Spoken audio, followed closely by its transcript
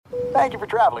Thank you for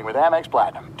traveling with Amex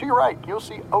Platinum. To your right, you'll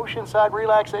see oceanside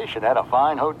relaxation at a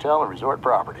fine hotel and resort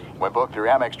property. When booked through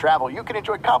Amex Travel, you can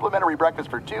enjoy complimentary breakfast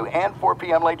for 2 and 4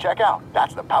 p.m. late checkout.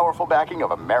 That's the powerful backing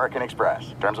of American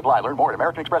Express. Terms apply. Learn more at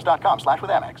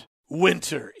americanexpress.com/withAmex.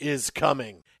 Winter is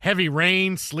coming. Heavy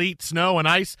rain, sleet, snow, and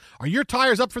ice. Are your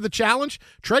tires up for the challenge?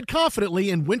 Tread confidently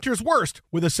in winter's worst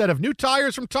with a set of new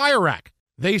tires from Tire Rack.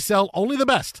 They sell only the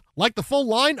best, like the full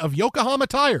line of Yokohama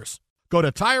tires. Go to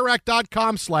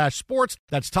TireRack.com/sports.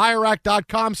 That's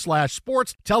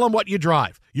TireRack.com/sports. Tell them what you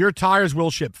drive. Your tires will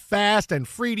ship fast and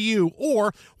free to you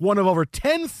or one of over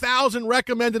 10,000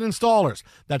 recommended installers.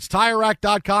 That's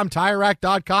TireRack.com,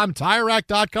 TireRack.com,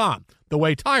 TireRack.com. The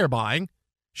way tire buying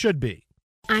should be.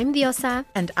 I'm Diosa.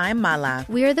 And I'm Mala.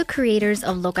 We are the creators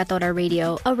of Locatora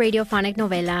Radio, a radiophonic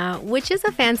novela, which is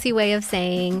a fancy way of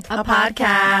saying a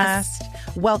podcast.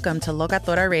 Welcome to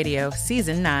Locatora Radio,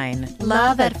 Season 9.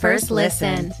 Love at first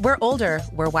listen. We're older,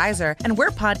 we're wiser, and we're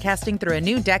podcasting through a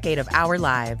new decade of our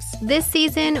lives. This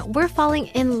season, we're falling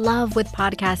in love with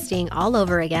podcasting all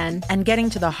over again. And getting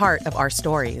to the heart of our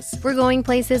stories. We're going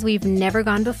places we've never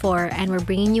gone before, and we're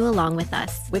bringing you along with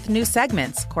us. With new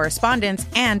segments, correspondence,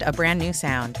 and a brand new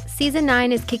sound. Season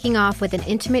 9 is kicking off with an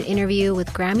intimate interview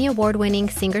with Grammy Award-winning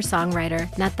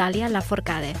singer-songwriter Natalia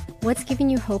Lafourcade. What's giving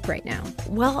you hope right now?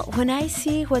 Well, when I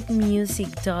see what music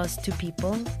does to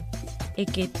people,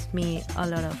 it gives me a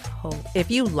lot of hope.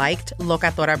 If you liked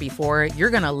Locatora before,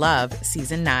 you're going to love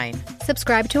Season 9.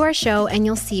 Subscribe to our show and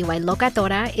you'll see why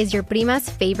Locatora is your prima's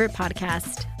favorite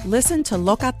podcast. Listen to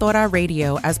Locatora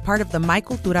Radio as part of the My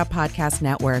Cultura Podcast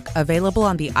Network, available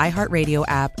on the iHeartRadio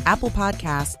app, Apple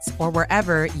Podcasts, or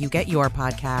wherever you get your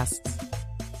podcasts.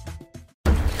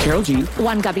 Karol G,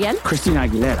 Juan Gabriel, Christina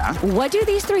Aguilera. What do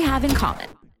these three have in common?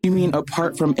 You mean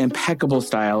apart from impeccable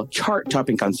style,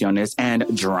 chart-topping canciones, and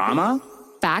drama?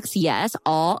 Facts, yes,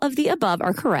 all of the above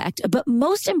are correct. But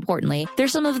most importantly, they're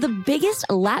some of the biggest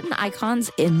Latin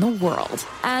icons in the world.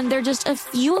 And they're just a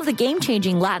few of the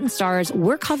game-changing Latin stars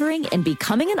we're covering in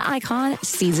Becoming an Icon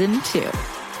Season 2.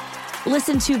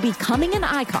 Listen to Becoming an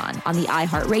Icon on the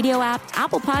iHeartRadio app,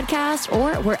 Apple Podcasts,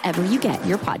 or wherever you get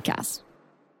your podcasts.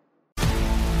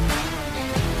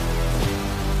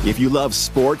 If you love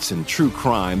sports and true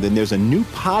crime, then there's a new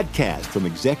podcast from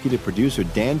executive producer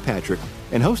Dan Patrick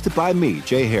and hosted by me,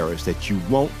 Jay Harris, that you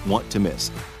won't want to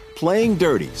miss. Playing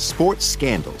Dirty: Sports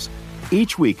Scandals.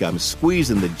 Each week, I'm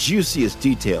squeezing the juiciest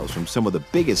details from some of the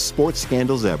biggest sports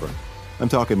scandals ever. I'm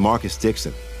talking Marcus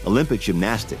Dixon, Olympic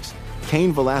gymnastics,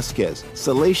 Cain Velasquez,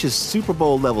 salacious Super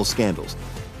Bowl-level scandals.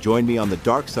 Join me on the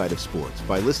dark side of sports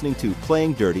by listening to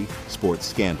Playing Dirty: Sports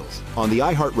Scandals on the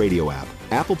iHeartRadio app,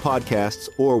 Apple Podcasts,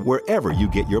 or wherever you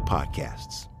get your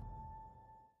podcasts.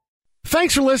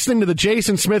 Thanks for listening to the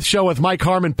Jason Smith Show with Mike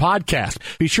Harmon podcast.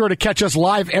 Be sure to catch us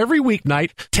live every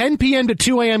weeknight, 10 p.m. to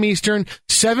 2 a.m. Eastern,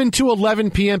 7 to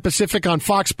 11 p.m. Pacific on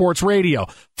Fox Sports Radio.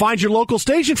 Find your local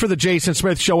station for the Jason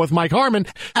Smith Show with Mike Harmon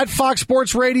at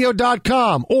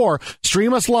foxsportsradio.com or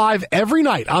stream us live every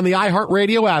night on the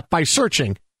iHeartRadio app by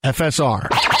searching FSR.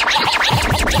 Now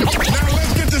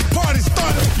let's get this party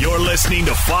started. You're listening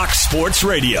to Fox Sports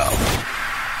Radio.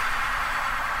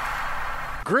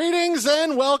 Greetings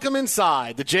and welcome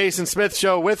inside the Jason Smith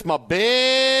Show with my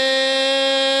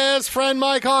best friend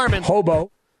Mike Harmon.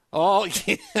 Hobo. Oh,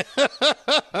 yeah.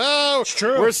 It's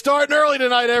true. We're starting early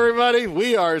tonight, everybody.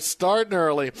 We are starting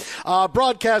early.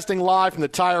 Broadcasting live from the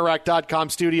TireRack.com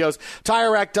studios.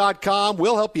 TireRack.com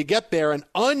will help you get there. An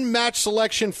unmatched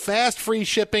selection, fast, free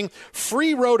shipping,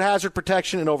 free road hazard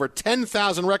protection, and over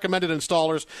 10,000 recommended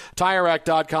installers.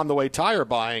 TireRack.com, the way tire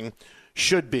buying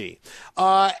should be.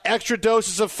 Extra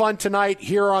doses of fun tonight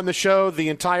here on the show. The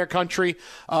entire country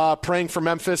praying for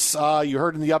Memphis. You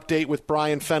heard in the update with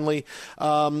Brian Fenley.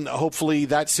 Hopefully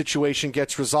that situation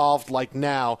gets resolved like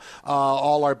now.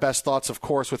 All our best thoughts, of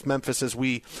course, with Memphis as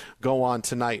we go on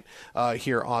tonight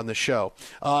here on the show.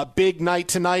 Big night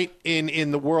tonight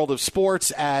in the world of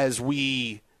sports as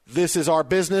this is our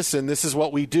business, and this is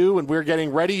what we do, and we're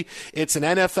getting ready. It's an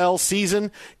NFL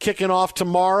season kicking off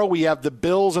tomorrow. We have the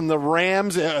Bills and the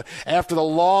Rams after the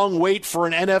long wait for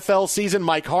an NFL season.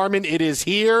 Mike Harmon, it is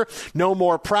here. No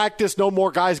more practice. No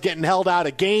more guys getting held out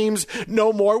of games.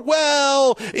 No more,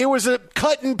 it was a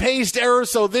cut and paste error,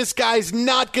 so this guy's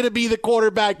not going to be the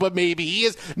quarterback, but maybe he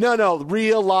is. No,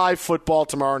 real live football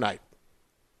tomorrow night.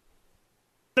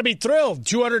 To be thrilled.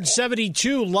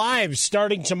 272 lives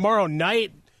starting tomorrow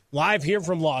night. Live here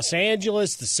from Los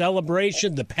Angeles, the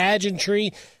celebration, the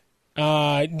pageantry.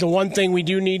 The one thing we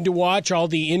do need to watch, all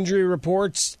the injury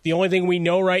reports. The only thing we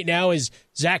know right now is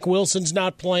Zach Wilson's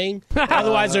not playing.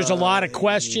 Otherwise, there's a lot of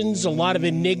questions, a lot of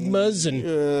enigmas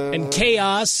and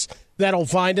chaos that'll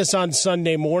find us on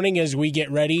Sunday morning as we get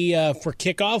ready for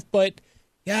kickoff. But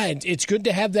yeah, it's good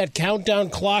to have that countdown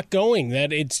clock going.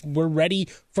 That we're ready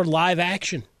for live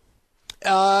action.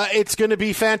 It's going to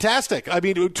be fantastic. I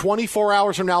mean, 24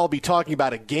 hours from now, we'll be talking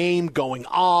about a game going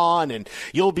on, and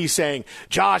you'll be saying,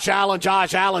 Josh Allen,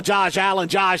 Josh Allen, Josh Allen,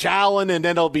 Josh Allen, and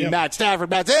then it'll be Matt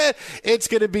Stafford. It's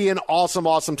going to be an awesome,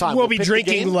 awesome time. We'll be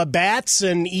drinking Labatt's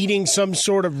and eating some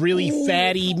sort of really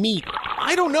fatty meat.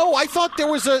 I don't know. I thought there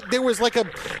was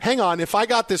hang on, if I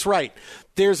got this right.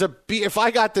 If I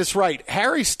got this right,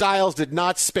 Harry Styles did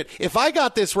not spit. If I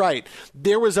got this right,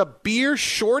 there was a beer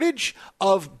shortage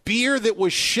of beer that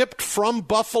was shipped from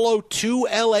Buffalo to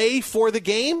L.A. for the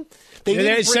game.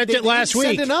 They sent it last week.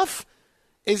 Send enough?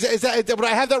 Is that? Would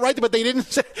I have that right? But they didn't.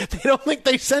 They don't think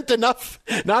they sent enough.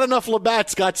 Not enough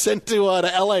Labatt's got sent to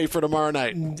L.A. for tomorrow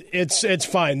night. It's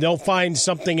fine. They'll find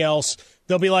something else.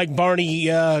 They'll be like Barney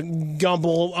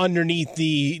Gumble underneath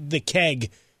the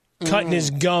keg, cutting his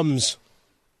gums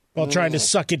while trying to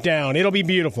suck it down. It'll be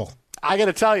beautiful. I got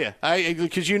to tell you,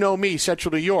 because you know me,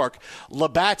 Central New York,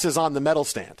 Labatt's is on the medal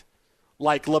stand.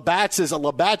 Like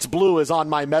Labatt's Blue is on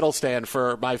my medal stand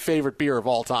for my favorite beer of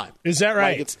all time. Is that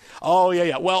right?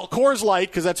 Yeah. Well, Coors Light,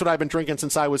 because that's what I've been drinking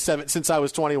since I was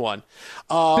 21.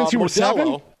 Since you were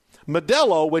 7?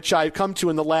 Modelo, which I've come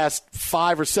to in the last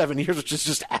 5 or 7 years, which is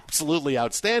just absolutely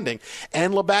outstanding,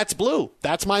 and Labatt's Blue.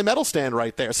 That's my medal stand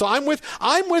right there. So I'm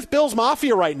with Bills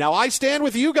Mafia right now. I stand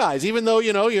with you guys, even though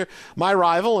you're my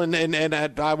rival and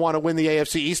I want to win the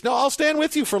AFC East. No, I'll stand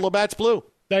with you for Labatt's Blue.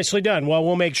 Nicely done. Well,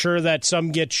 we'll make sure that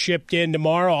some get shipped in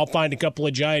tomorrow. I'll find a couple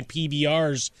of giant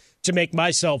PBRs to make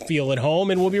myself feel at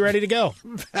home, and we'll be ready to go.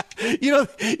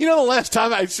 The last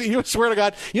time swear to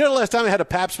God, the last time I had a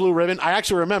Pabst Blue Ribbon, I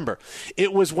actually remember.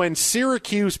 It was when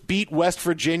Syracuse beat West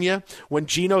Virginia when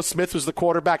Geno Smith was the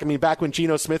quarterback. I mean, back when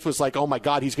Geno Smith was like, oh my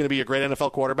God, he's going to be a great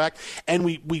NFL quarterback. And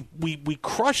we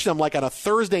crushed them like on a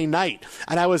Thursday night.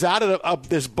 And I was out at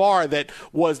this bar that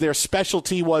was their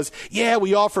specialty was,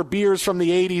 we offer beers from the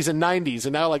 80s and 90s.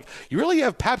 And now like, you really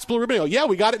have Pabst Blue Ribbon? I go, yeah,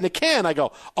 we got it in a can. I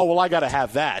go, oh, well, I got to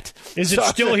have that. Is it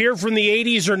still here from the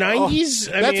 80s or 90s?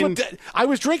 I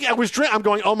was drinking. I'm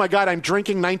going, oh, my God, I'm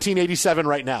drinking 1987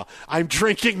 right now. I'm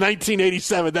drinking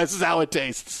 1987. This is how it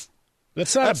tastes.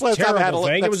 That's not a terrible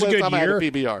thing. It was a good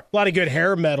year. A lot of good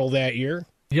hair metal that year.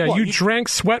 Yeah, well, you drank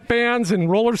sweatbands and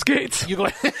roller skates?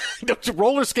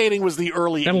 Roller skating was the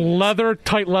early 80s. And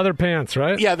tight leather pants,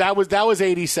 right? Yeah, that was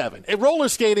 87. And roller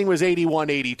skating was 81,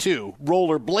 82.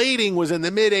 Roller blading was in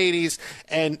the mid-80s,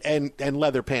 and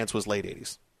leather pants was late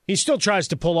 80s. He still tries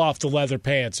to pull off the leather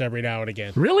pants every now and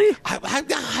again. Really?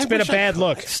 It's been a bad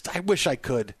look. I wish I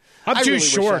could. I'm too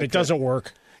short. It doesn't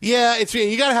work. Yeah,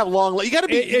 you got to have long. You got to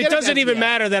be. It doesn't even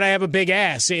matter that I have a big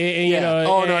ass. No.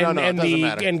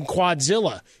 And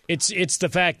Quadzilla. It's the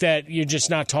fact that you're just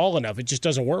not tall enough. It just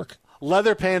doesn't work.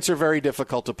 Leather pants are very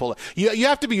difficult to pull. You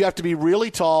have to be really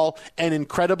tall and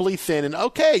incredibly thin, and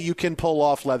you can pull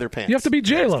off leather pants. You have to be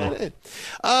J-Lo.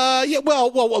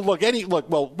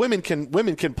 Well, women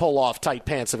can pull off tight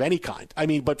pants of any kind. I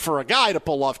mean, but for a guy to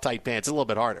pull off tight pants, it's a little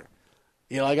bit harder.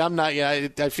 I'm not. I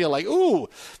feel like,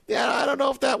 I don't know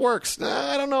if that works.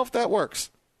 I don't know if that works.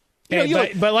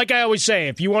 But like I always say,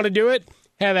 if you want to do it,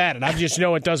 have at it. I just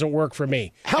know it doesn't work for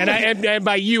me. And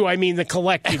by you, I mean the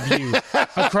collective you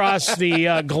across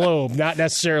the globe, not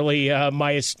necessarily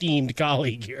my esteemed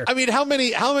colleague here. I mean, how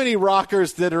many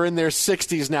rockers that are in their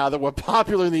 60s now that were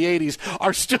popular in the 80s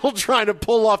are still trying to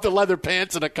pull off the leather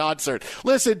pants in a concert?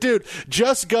 Listen, dude,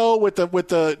 just go with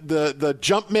the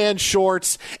Jumpman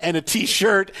shorts and a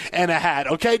T-shirt and a hat,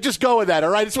 okay? Just go with that,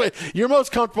 all right? You're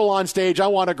most comfortable on stage. I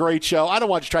want a great show. I don't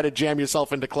want you to try to jam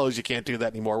yourself into clothes you can't do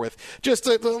that anymore with.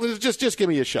 Just give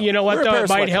me a show. You know what, though? It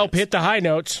might help hit the high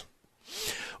notes.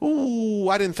 Ooh,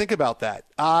 I didn't think about that.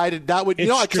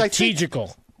 It's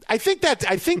strategical. I think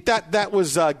that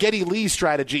was Geddy Lee's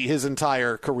strategy his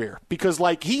entire career because,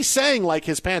 he's saying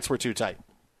his pants were too tight.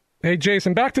 Hey,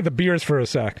 Jason, back to the beers for a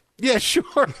sec. Yeah, sure.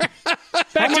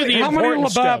 How many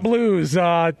Labatt Blues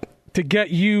to get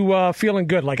you feeling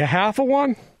good? Like a half of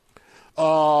one?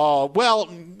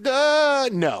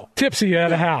 No. Tipsy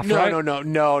at a half, right? No.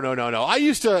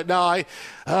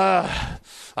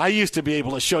 I used to be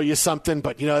able to show you something,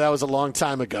 but that was a long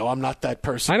time ago. I'm not that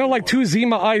person. I know, anymore. 2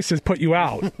 Zima Ice has put you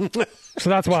out, so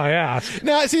that's why I asked.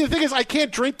 Now, see, the thing is, I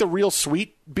can't drink the real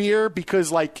sweet beer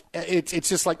because, it's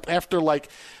just after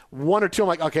 1 or 2, I'm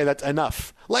like, okay, that's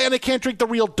enough. And I can't drink the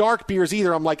real dark beers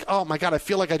either. I'm like, oh my God, I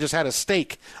feel like I just had a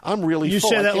steak. I'm really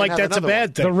full. You say that like that's a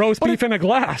bad thing. The roast beef in a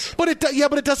glass. But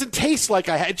it doesn't taste like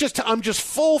I had. I'm just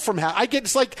full from how I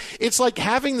get. It's like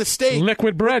having the steak.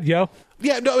 Liquid bread, yo.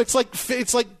 Yeah, no, it's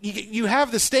like you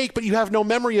have the steak, but you have no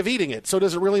memory of eating it. So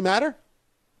does it really matter?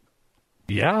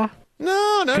 Yeah.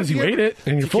 No, because you ate it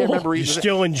and you're full. You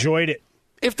still enjoyed it.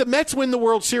 If the Mets win the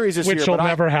World Series this year, which will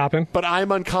never happen, but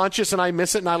I'm unconscious and I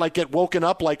miss it and I get woken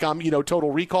up like I'm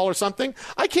Total Recall or something,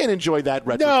 I can't enjoy that.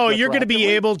 No, you're going to be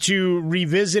able to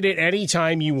revisit it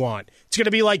anytime you want. It's going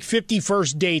to be like 50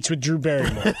 First Dates with Drew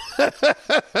Barrymore.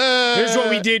 Here's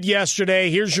what we did yesterday.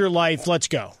 Here's your life. Let's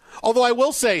go. Although I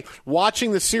will say,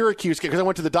 watching the Syracuse game, because I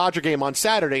went to the Dodger game on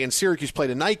Saturday, and Syracuse played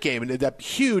a night game, and that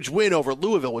huge win over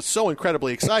Louisville was so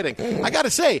incredibly exciting. I got to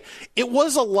say, it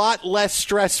was a lot less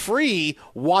stress-free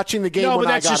watching the game when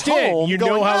I got home. You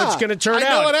know how it's going to turn out. I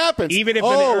know what happens. Even if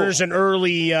there's an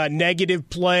early negative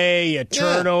play, a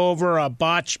turnover, a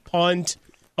botched punt.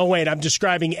 Oh, wait, I'm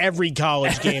describing every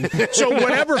college game. So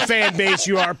whatever fan base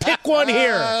you are, pick one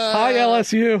here. Hi,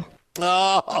 LSU.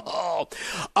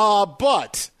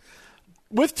 But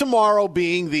with tomorrow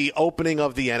being the opening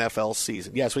of the NFL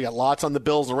season, yes, we got lots on the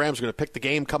Bills and Rams. We're going to pick the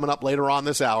game coming up later on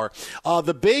this hour.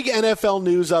 The big NFL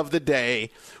news of the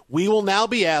day, we will now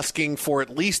be asking for at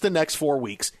least the next 4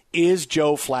 weeks, is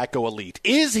Joe Flacco elite?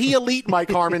 Is he elite, Mike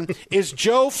Harmon? Is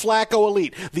Joe Flacco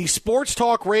elite? The sports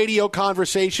talk radio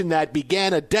conversation that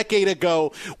began a decade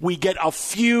ago, we get a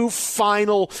few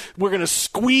final, we're going to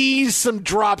squeeze some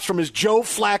drops from his Joe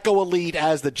Flacco elite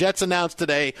as the Jets announced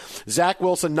today. Zach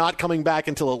Wilson not coming back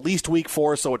until at least week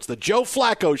 4, so it's the Joe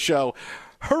Flacco show.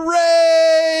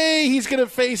 Hooray! He's going to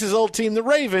face his old team, the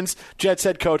Ravens. Jets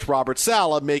head coach Robert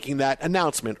Saleh making that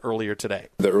announcement earlier today.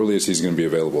 The earliest he's going to be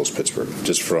available is Pittsburgh,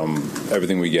 just from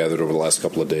everything we gathered over the last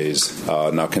couple of days.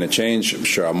 Now, can it change?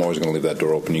 Sure, I'm always going to leave that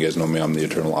door open. You guys know me, I'm the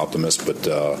eternal optimist, but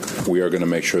we are going to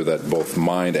make sure that both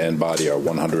mind and body are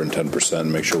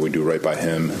 110%, make sure we do right by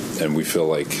him, and we feel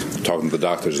like, talking to the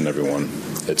doctors and everyone,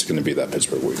 it's going to be that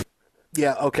Pittsburgh week.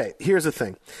 Yeah, okay. Here's the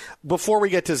thing. Before we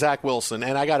get to Zach Wilson,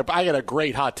 and I got a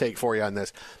great hot take for you on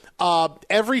this.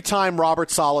 Every time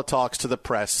Robert Saleh talks to the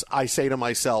press, I say to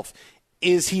myself,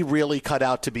 is he really cut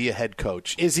out to be a head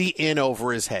coach? Is he in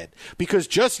over his head? Because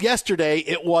just yesterday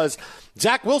it was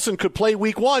Zach Wilson could play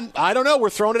week 1. I don't know. We're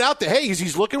throwing it out there. Hey,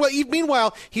 he's looking what.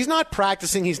 Meanwhile, he's not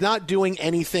practicing. He's not doing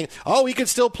anything. Oh, he could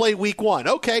still play week 1.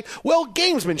 Okay. Well,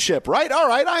 gamesmanship, right? All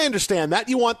right. I understand that.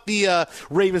 You want the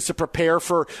Ravens to prepare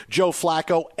for Joe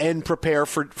Flacco and prepare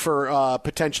for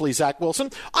potentially Zach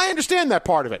Wilson. I understand that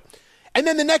part of it. And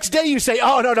then the next day you say,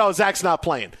 oh, no, Zach's not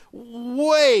playing.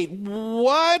 Wait,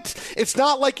 what? It's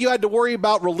not like you had to worry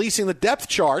about releasing the depth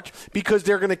chart because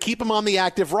they're going to keep him on the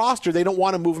active roster. They don't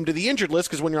want to move him to the injured list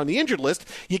because when you're on the injured list,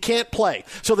 you can't play.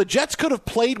 So the Jets could have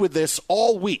played with this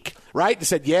all week, right? They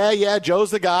said, yeah,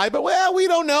 Joe's the guy, but, well, we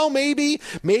don't know. Maybe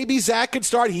Zach could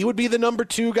start. He would be the number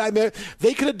 2 guy.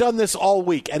 They could have done this all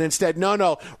week. And instead,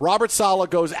 no. Robert Saleh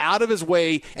goes out of his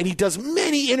way, and he does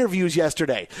many interviews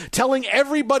yesterday telling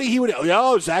everybody he would,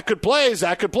 Zach could play.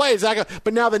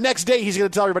 But now the next day he's going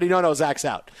to tell everybody, no, Zach's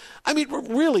out. I mean,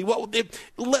 really,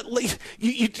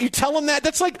 you tell him that?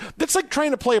 That's like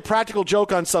trying to play a practical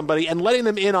joke on somebody and letting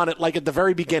them in on it like at the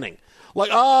very beginning.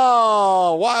 Like,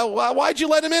 oh, why'd you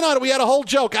let him in on it? We had a whole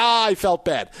joke. I felt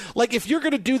bad. Like, if you're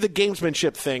going to do the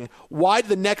gamesmanship thing, why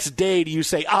the next day do you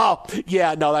say, oh,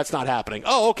 yeah, no, that's not happening?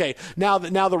 Oh, okay. Now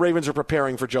the Ravens are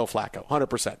preparing for Joe Flacco,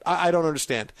 100%. I don't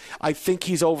understand. I think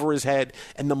he's over his head,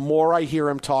 and the more I hear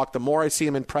him talk, the more I see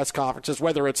him in press conferences,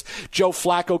 whether it's Joe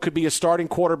Flacco could be a starting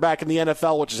quarterback in the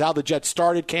NFL, which is how the Jets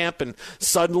started camp, and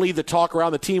suddenly the talk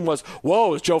around the team was,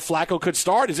 whoa, Joe Flacco could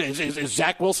start? Is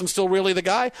Zach Wilson still really the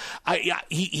guy?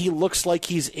 He looks like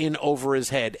he's in over his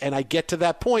head. And I get to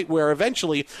that point where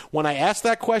eventually, when I ask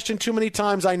that question too many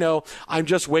times, I know I'm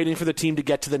just waiting for the team to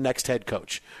get to the next head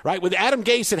coach. Right? With Adam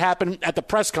Gase, it happened at the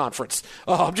press conference.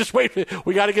 Oh, I'm just waiting.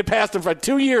 We got to get past him for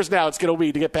 2 years now. It's going to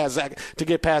be to get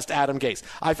past Adam Gase.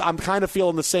 I'm kind of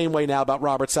feeling the same way now about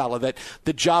Robert Saleh, that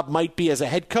the job might be as a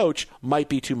head coach might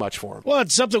be too much for him. Well,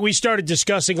 it's something we started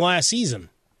discussing last season.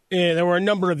 There were a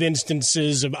number of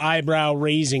instances of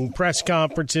eyebrow-raising press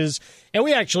conferences, and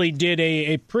we actually did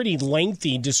a pretty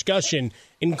lengthy discussion,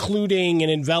 including and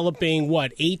enveloping,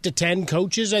 8 to 10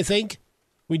 coaches, I think?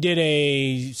 We did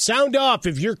a sound off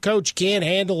if your coach can't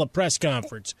handle a press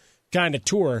conference kind of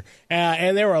tour,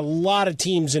 and there were a lot of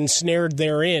teams ensnared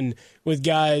therein with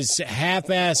guys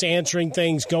half-ass answering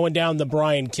things, going down the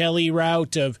Brian Kelly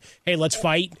route of, hey, let's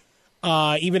fight,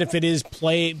 even if it is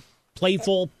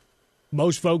playful.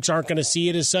 Most folks aren't going to see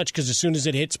it as such because as soon as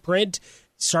it hits print,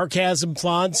 sarcasm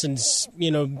fonts and,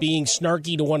 being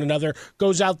snarky to one another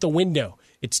goes out the window.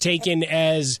 It's taken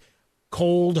as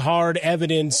cold, hard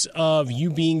evidence of you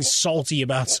being salty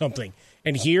about something.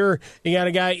 And here, you got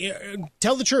a guy,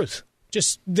 tell the truth.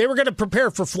 They were going to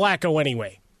prepare for Flacco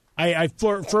anyway. I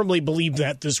firmly believe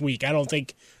that this week. I don't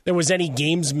think there was any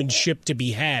gamesmanship to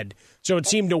be had, so it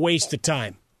seemed a waste of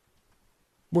time.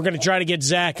 We're going to try to get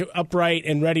Zach upright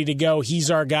and ready to go. He's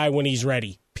our guy when he's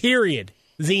ready. Period.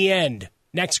 The end.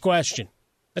 Next question.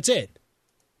 That's it.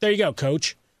 There you go,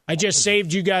 Coach. I just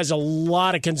saved you guys a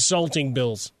lot of consulting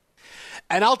bills.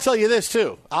 And I'll tell you this,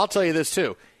 too.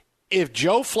 If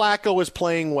Joe Flacco is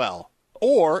playing well,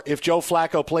 or if Joe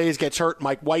Flacco plays, gets hurt,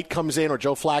 Mike White comes in, or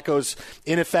Joe Flacco's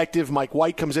ineffective, Mike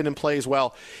White comes in and plays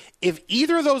well. If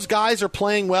either of those guys are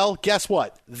playing well, guess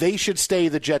what? They should stay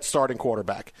the Jets starting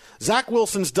quarterback. Zach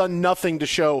Wilson's done nothing to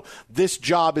show this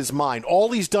job is mine.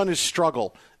 All he's done is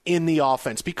struggle in the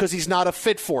offense because he's not a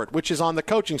fit for it, which is on the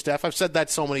coaching staff. I've said that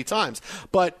so many times.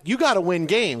 But you got to win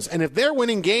games. And if they're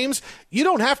winning games, you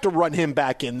don't have to run him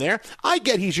back in there. I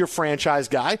get he's your franchise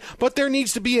guy, but there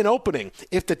needs to be an opening.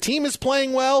 If the team is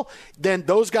playing well, then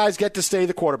those guys get to stay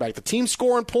the quarterback. The team's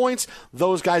scoring points,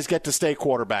 those guys get to stay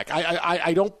quarterback.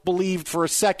 I don't believe for a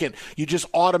second you just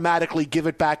automatically give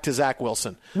it back to Zach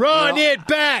Wilson. Run it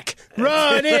back!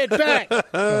 Run it back!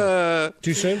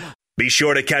 Too soon? Be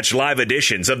sure to catch live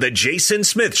editions of The Jason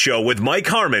Smith Show with Mike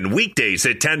Harmon weekdays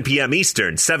at 10 p.m.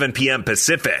 Eastern, 7 p.m.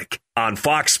 Pacific on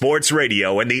Fox Sports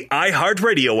Radio and the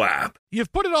iHeartRadio app.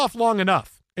 You've put it off long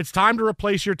enough. It's time to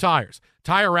replace your tires.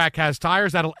 Tire Rack has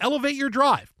tires that'll elevate your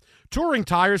drive. Touring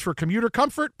tires for commuter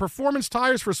comfort, performance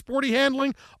tires for sporty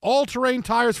handling, all-terrain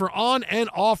tires for on- and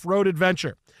off-road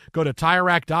adventure. Go to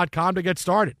TireRack.com to get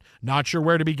started. Not sure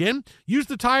where to begin? Use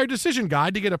the Tire Decision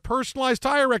Guide to get a personalized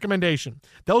tire recommendation.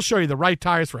 They'll show you the right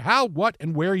tires for how, what,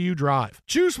 and where you drive.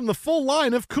 Choose from the full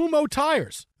line of Kumho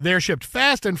tires. They're shipped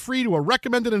fast and free to a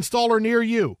recommended installer near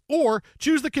you. Or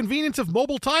choose the convenience of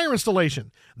mobile tire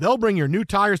installation. They'll bring your new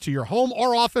tires to your home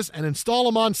or office and install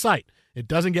them on site. It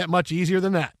doesn't get much easier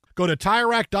than that. Go to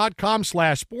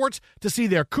TireRack.com/sports to see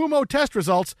their Kumho test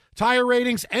results, tire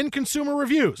ratings, and consumer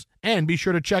reviews. And be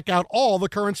sure to check out all the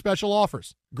current special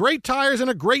offers. Great tires and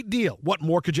a great deal. What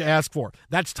more could you ask for?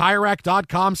 That's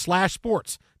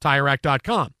TireRack.com/sports.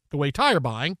 TireRack.com, the way tire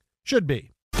buying should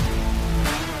be.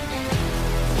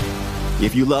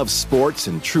 If you love sports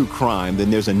and true crime,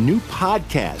 then there's a new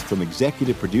podcast from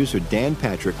executive producer Dan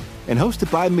Patrick and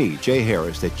hosted by me, Jay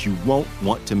Harris, that you won't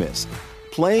want to miss.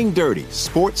 Playing Dirty: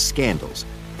 Sports Scandals.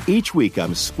 Each week,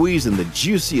 I'm squeezing the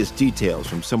juiciest details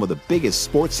from some of the biggest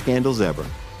sports scandals ever.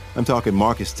 I'm talking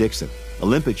Marcus Dixon,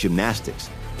 Olympic gymnastics,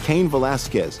 Cain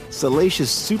Velasquez,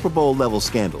 salacious Super Bowl-level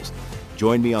scandals.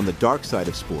 Join me on the dark side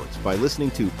of sports by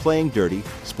listening to Playing Dirty: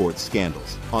 Sports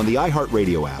Scandals on the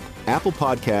iHeartRadio app, Apple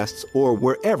Podcasts, or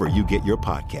wherever you get your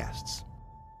podcasts.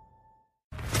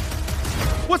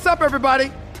 What's up,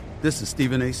 everybody? This is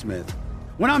Stephen A. Smith.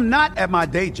 When I'm not at my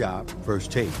day job,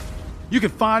 First Take, you can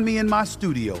find me in my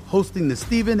studio hosting the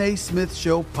Stephen A. Smith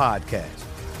Show podcast.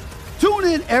 Tune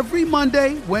in every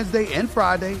Monday, Wednesday, and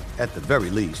Friday, at the very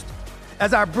least,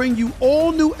 as I bring you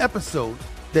all new episodes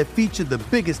that feature the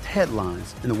biggest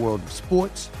headlines in the world of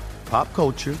sports, pop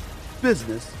culture,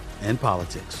 business, and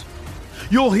politics.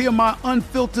 You'll hear my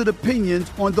unfiltered opinions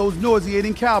on those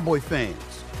nauseating Cowboy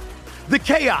fans, the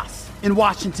chaos in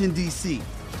Washington, D.C.,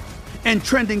 and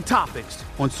trending topics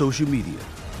on social media,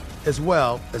 as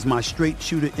well as my straight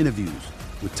shooter interviews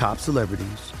with top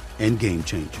celebrities and game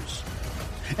changers.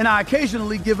 And I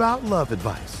occasionally give out love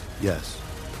advice. Yes,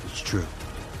 it's true.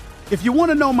 If you want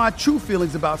to know my true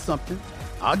feelings about something,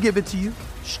 I'll give it to you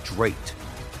straight.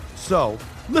 So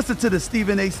listen to the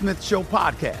Stephen A. Smith Show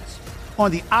podcast on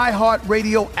the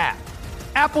iHeartRadio app,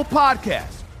 Apple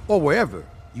Podcasts, or wherever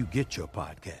you get your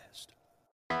podcast.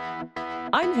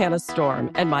 I'm Hannah Storm,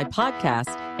 and my podcast,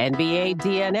 NBA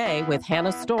DNA with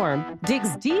Hannah Storm,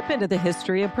 digs deep into the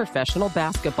history of professional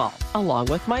basketball, along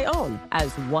with my own,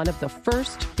 as one of the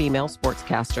first female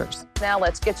sportscasters. Now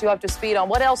let's get you up to speed on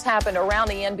what else happened around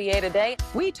the NBA today.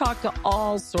 We talk to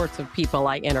all sorts of people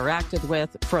I interacted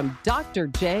with, from Dr.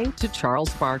 J to Charles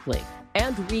Barkley,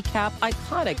 and recap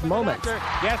iconic moments.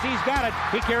 Yes, he's got it.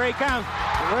 Here he comes.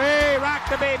 Way rock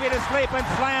the baby to sleep and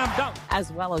slam dunk.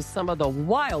 As well as some of the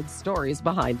wild stories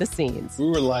behind the scenes. We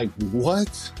were like,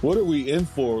 what? What are we in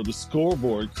for? The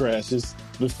scoreboard crashes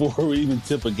before we even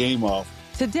tip a game off.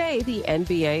 Today, the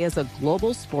NBA is a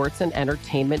global sports and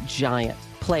entertainment giant.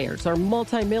 Players are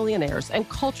multimillionaires and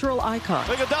cultural icons.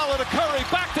 Iguodala to Curry,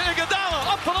 back to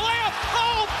Iguodala, up for the layup.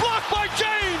 Oh, blocked by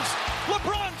James.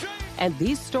 LeBron James. And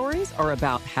these stories are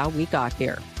about how we got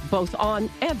here, both on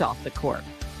and off the court.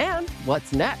 And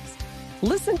what's next?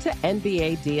 Listen to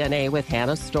NBA DNA with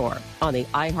Hannah Storm on the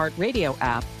iHeartRadio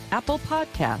app, Apple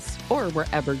Podcasts, or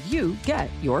wherever you get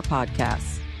your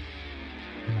podcasts.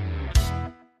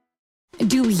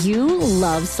 Do you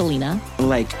love Selena?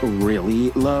 Like,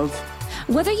 really love?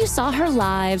 Whether you saw her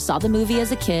live, saw the movie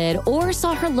as a kid, or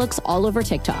saw her looks all over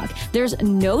TikTok, there's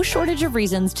no shortage of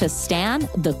reasons to stan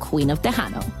the Queen of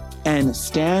Tejano. And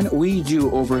Stan, we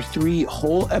do over 3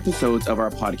 whole episodes of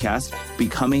our podcast,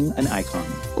 Becoming an Icon.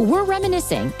 We're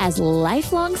reminiscing as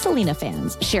lifelong Selena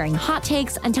fans, sharing hot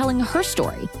takes and telling her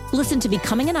story. Listen to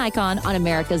Becoming an Icon on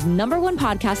America's #1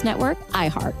 podcast network,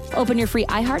 iHeart. Open your free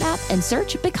iHeart app and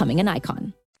search Becoming an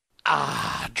Icon.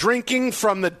 Drinking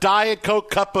from the Diet Coke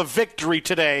cup of victory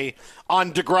today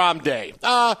on DeGrom Day.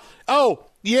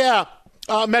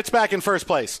 Mets back in first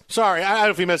place. Sorry, I don't know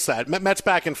if you missed that. Mets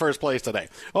back in first place today.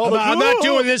 I'm not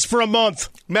doing this for a month.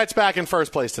 Mets back in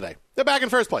first place today. They're back in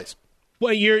first place.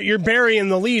 Well, you're burying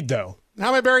the lead, though. How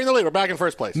am I burying the lead? We're back in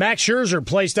first place. Max Scherzer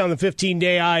placed on the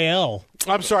 15-day IL.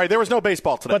 I'm sorry, there was no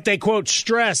baseball today. But they quote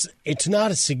stress, it's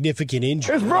not a significant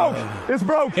injury. It's broke. It's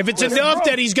broke. If it's enough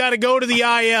that he's got to go to the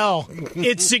IL,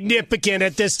 it's significant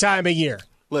at this time of year.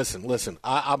 Listen.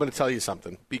 I'm going to tell you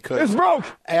something. Because it's broke.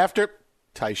 After...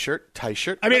 Tie shirt.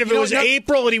 I mean, if it was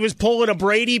April and he was pulling a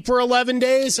Brady for 11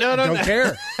 days, I don't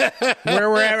care. Where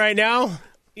we're at right now,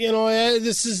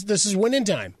 this is winning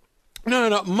time.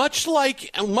 No. Much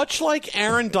like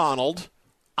Aaron Donald,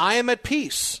 I am at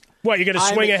peace. What, you're going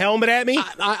to swing a helmet at me?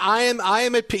 I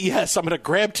am at peace. Yes, I'm going to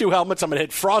grab 2 helmets. I'm going to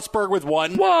hit Frostberg with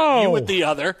one. Whoa. You with the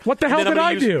other. What the hell did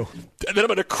I do? And then I'm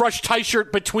going to crush tie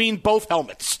shirt between both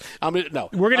helmets. We're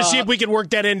going to see if we can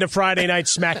work that into Friday Night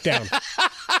SmackDown.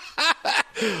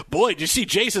 Boy, did you see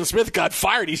Jason Smith got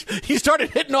fired? He started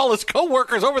hitting all his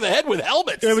coworkers over the head with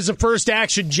helmets. It was the first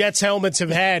action Jets helmets have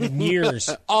had in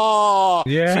years. Oh,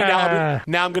 yeah.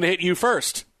 See, now I'm going to hit you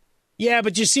first. Yeah,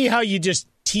 but you see how you just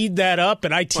teed that up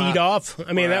and I teed off?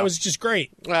 I mean, that was just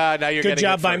great. Now you're good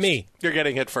job by me. You're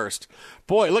getting hit first.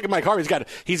 Boy, look at Mike Harvey.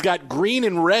 He's got green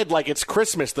and red like it's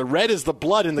Christmas. The red is the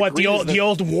blood and the green is the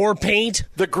old war paint?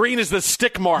 The green is the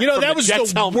stick mark. That was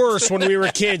Jets the helmet. worst when we were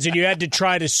kids and you had to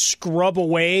try to scrub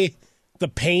away the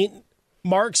paint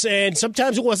marks, and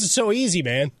sometimes it wasn't so easy,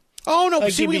 man. Oh, no,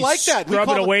 see, we like that.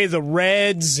 Scrubbing away the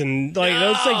reds, and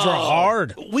those things were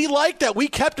hard. We like that. We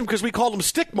kept them because we called them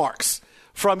stick marks.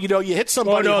 From, you hit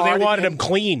somebody hard. They wanted them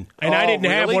clean. And I didn't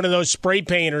have one of those spray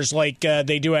painters like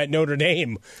they do at Notre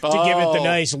Dame to give it the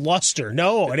nice luster.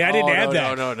 No, I didn't have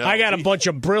that. No. I got a bunch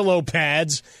of Brillo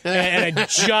pads and a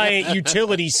giant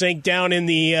utility sink down in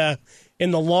the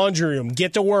laundry room.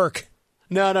 Get to work.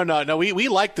 No. We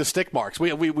like the stick marks.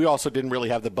 We also didn't really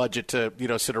have the budget to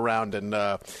sit around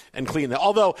and clean them.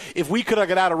 Although if we could have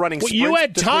got out of running sprints, you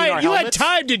had time. You had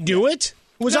time to do it.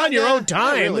 It was on your own time.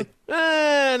 Not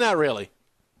really. Not really.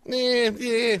 Well,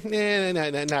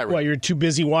 you're too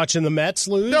busy watching the Mets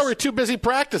lose? No, we're too busy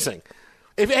practicing.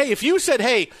 If you said,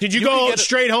 hey... Did you go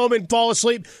straight home and fall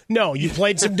asleep? No, you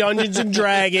played some Dungeons and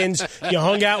Dragons, you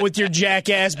hung out with your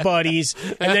jackass buddies,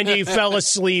 and then you fell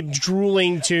asleep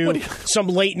drooling to some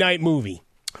late-night movie.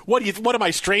 What am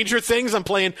I, Stranger Things? I'm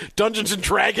playing Dungeons and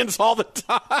Dragons all the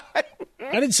time.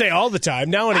 I didn't say all the time.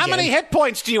 Now and How again. many hit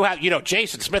points do you have?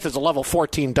 Jason Smith is a level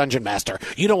 14 dungeon master.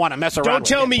 You don't want to mess around Don't with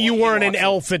tell me you weren't an to.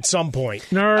 elf at some point.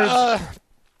 Nerds.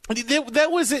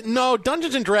 That was it. No,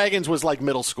 Dungeons and Dragons was like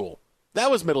middle school.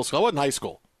 That was middle school. It wasn't high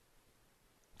school.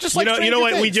 Just like you know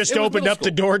what we just opened up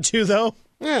the door to, though?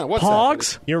 Yeah, what's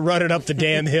Pogs? You're running up the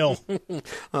damn hill.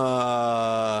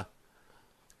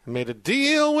 Made a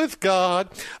deal with God.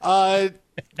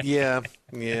 Yeah.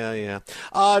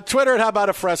 Twitter at How About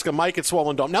a Fresca, Mike at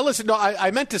Swollen Dome. Now, listen,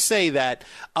 I meant to say that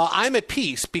I'm at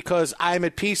peace because I'm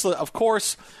at peace. Of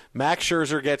course, Max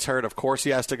Scherzer gets hurt. Of course, he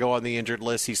has to go on the injured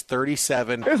list. He's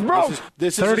 37. It's broke.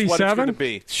 This is just what it's going to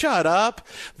be. Shut up.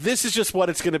 This is just what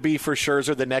it's going to be for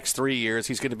Scherzer the next 3 years.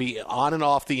 He's going to be on and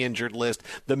off the injured list.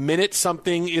 The minute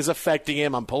something is affecting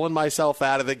him, I'm pulling myself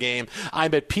out of the game.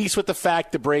 I'm at peace with the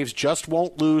fact the Braves just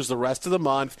won't lose the rest of the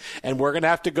month, and we're going to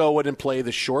have to go in and play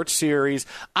the short series.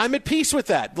 I'm at peace with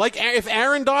that. Like if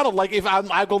Aaron Donald, if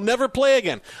I will never play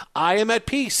again, I am at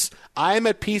peace. I am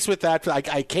at peace with that.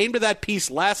 I came to that peace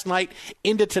last night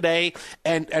into today,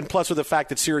 and plus with the fact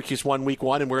that Syracuse won week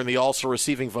 1 and we're in the also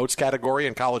receiving votes category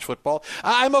in college football.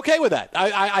 I'm okay with that.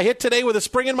 I hit today with a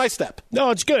spring in my step. No,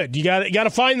 it's good. You got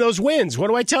to find those wins. What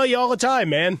do I tell you all the time,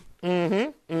 man?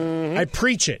 I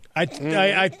preach it.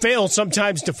 I fail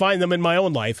sometimes to find them in my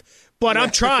own life. But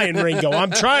I'm trying, Ringo. I'm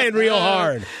trying real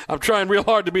hard. I'm trying real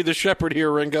hard to be the shepherd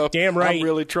here, Ringo. Damn right. I'm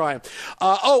really trying.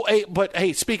 But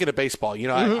speaking of baseball, we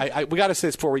got to say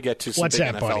this before we get to some big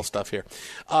NFL stuff here.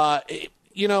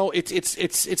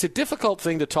 it's a difficult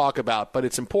thing to talk about, but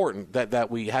it's important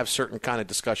that we have certain kind of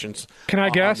discussions. Can I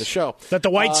guess? On the show that the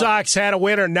White Sox had a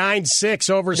winner 9-6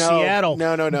 over Seattle.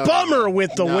 No. Bummer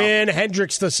with the win.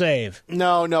 Hendricks the save.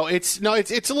 No. It's a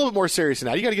little bit more serious than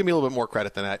that. You got to give me a little bit more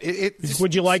credit than that.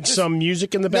 Would you like some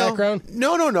music in the background?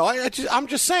 No. I'm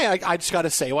just saying. I just got to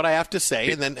say what I have to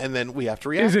say, and then we have to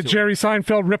react. Is it Jerry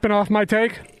Seinfeld ripping off my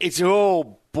take? It's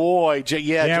boy,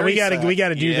 yeah, we got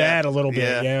to do that a little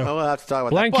bit. Yeah, we'll have to talk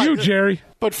about Blank that. you, Jerry.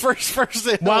 But first,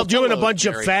 while doing a bunch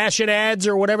Jerry. of fashion ads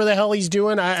or whatever the hell he's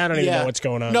doing, I don't even know what's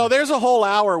going on. No, there's a whole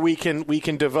hour we can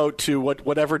devote to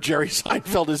whatever Jerry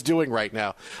Seinfeld is doing right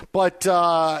now. But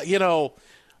I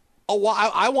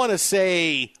want to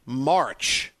say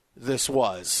March. This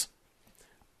was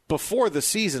before the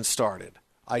season started.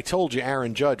 I told you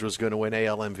Aaron Judge was going to win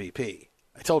AL MVP.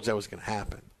 I told you that was going to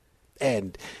happen,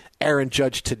 and Aaron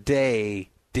Judge today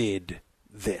did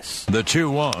this. The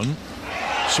 2-1.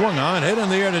 Swung on, hit in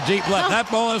the air to deep left. That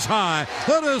ball is high.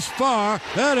 That is far.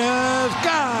 That is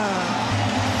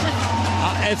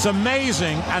gone. It's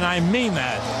amazing, and I mean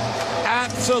that.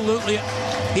 Absolutely.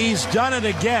 He's done it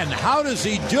again. How does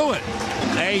he do it?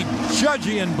 A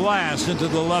Judgian blast into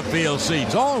the left field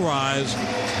seats. All rise.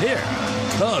 Here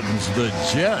comes the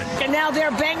Judge. And now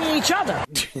they're banging each other.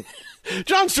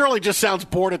 John Sterling just sounds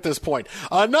bored at this point.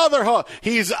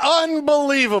 He's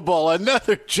unbelievable.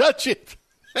 Another Judge.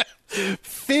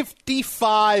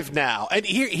 55 now. And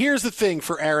here's the thing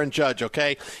for Aaron Judge,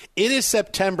 okay? It is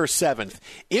September 7th.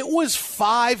 It was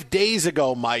 5 days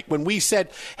ago, Mike, when we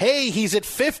said, hey, he's at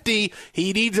 50.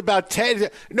 He needs about 10.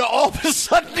 No, all of a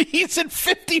sudden he's at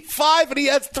 55 and he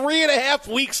has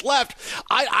 3.5 weeks left.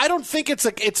 I don't think it's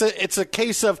a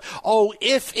case of,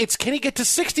 can he get to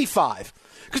 65?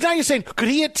 Because now you're saying, could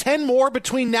he hit 10 more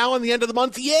between now and the end of the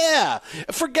month? Yeah.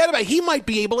 Forget about it. He might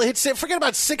be able to hit, forget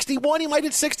about 61. He might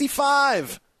hit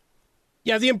 65.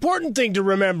 Yeah, the important thing to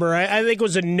remember, I think,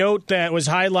 was a note that was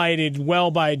highlighted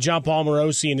well by John Paul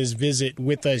Morosi in his visit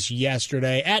with us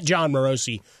yesterday, at John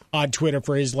Morosi on Twitter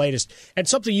for his latest. And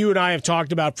something you and I have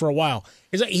talked about for a while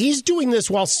is that he's doing this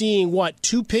while seeing,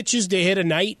 2 pitches to hit a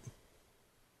night?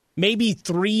 Maybe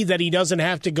 3 that he doesn't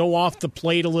have to go off the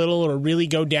plate a little or really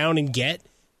go down and get,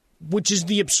 which is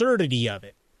the absurdity of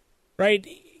it, right?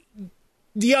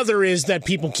 The other is that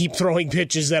people keep throwing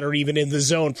pitches that are even in the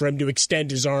zone for him to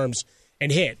extend his arms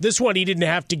and hit. This one he didn't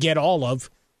have to get all of.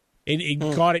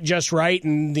 It caught it just right,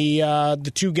 and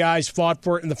the 2 guys fought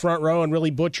for it in the front row and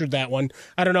really butchered that one.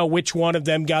 I don't know which one of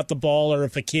them got the ball or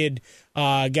if a kid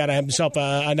got himself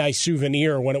a nice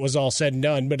souvenir when it was all said and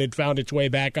done, but it found its way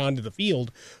back onto the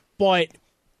field. But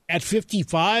at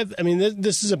 55, I mean,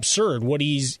 this is absurd what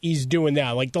he's doing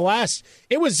now. Like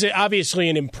it was obviously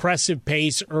an impressive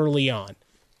pace early on,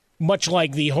 much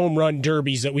like the home run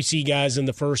derbies that we see guys in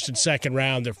the first and second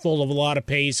round. They're full of a lot of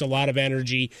pace, a lot of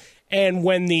energy. And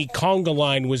when the conga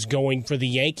line was going for the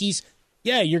Yankees,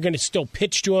 yeah, you're going to still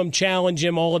pitch to him, challenge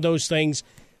him, all of those things.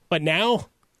 But now,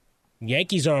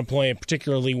 Yankees aren't playing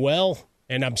particularly well,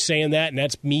 and I'm saying that, and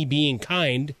that's me being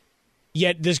kind.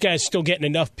 Yet this guy's still getting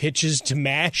enough pitches to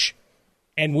mash,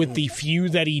 and with the few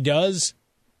that he does,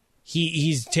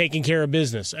 he's taking care of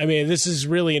business. I mean, this is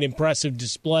really an impressive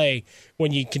display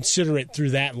when you consider it through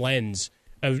that lens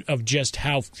of just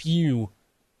how few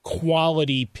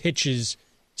quality pitches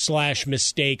 /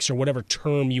 mistakes or whatever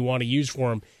term you want to use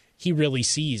for him he really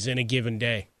sees in a given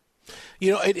day.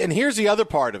 And here's the other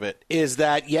part of it, is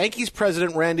that Yankees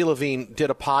president Randy Levine did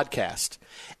a podcast,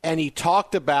 and he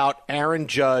talked about Aaron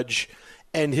Judge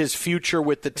and his future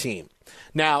with the team.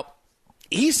 Now,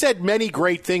 he said many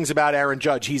great things about Aaron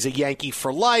Judge. He's a Yankee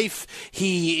for life.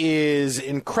 He is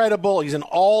incredible. He's an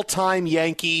all-time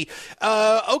Yankee.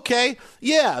 Okay,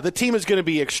 yeah, the team is going to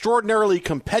be extraordinarily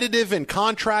competitive in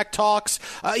contract talks.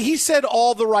 He said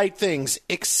all the right things,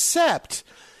 except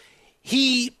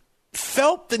he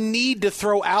felt the need to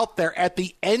throw out there at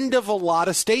the end of a lot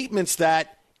of statements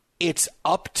that it's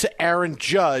up to Aaron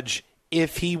Judge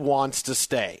if he wants to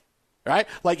stay. Right?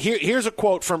 Like here's a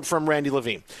quote from Randy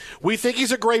Levine. We think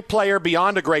he's a great player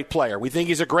beyond a great player. We think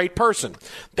he's a great person.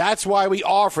 That's why we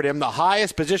offered him the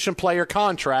highest position player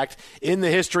contract in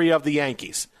the history of the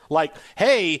Yankees. Like,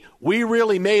 hey, we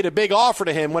really made a big offer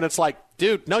to him, when it's like,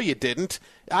 Dude, no, you didn't.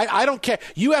 I don't care.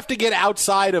 You have to get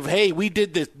outside of, hey, we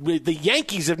did this. The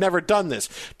Yankees have never done this.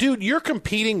 Dude, you're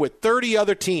competing with 30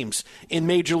 other teams in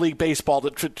Major League Baseball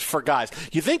for guys.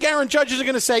 You think Aaron Judge is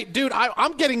going to say, dude,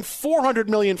 I'm getting $400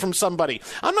 million from somebody.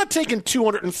 I'm not taking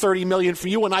 $230 million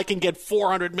from you when I can get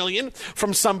 $400 million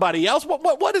from somebody else.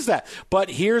 What is that?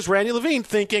 But here's Randy Levine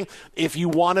thinking, if you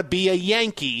want to be a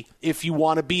Yankee, if you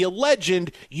want to be a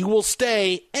legend, you will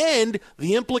stay. And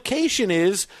the implication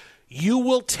is, you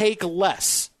will take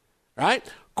less, right?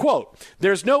 Quote,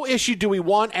 there's no issue do we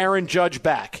want Aaron Judge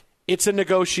back. It's a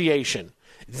negotiation.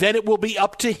 Then it will be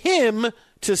up to him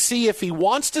to see if he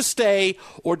wants to stay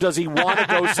or does he want to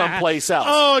go someplace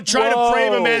else. Try to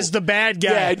frame him as the bad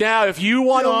guy. Yeah, now if you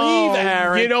want to leave,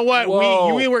 Aaron. You know what?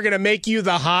 We were going to make you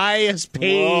the highest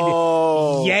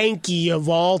paid Yankee of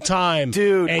all time.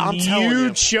 Dude, and I'm telling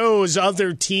you. chose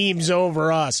other teams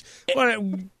over us.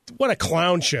 What a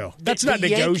clown show. That's not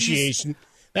negotiation.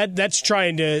 That's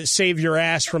trying to save your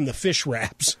ass from the fish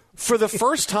wraps. For the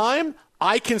first time,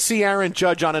 I can see Aaron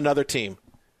Judge on another team.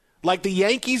 Like the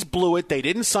Yankees blew it. They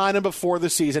didn't sign him before the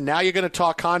season. Now you're going to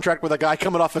talk contract with a guy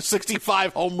coming off a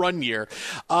 65 home run year.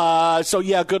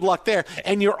 Yeah, good luck there.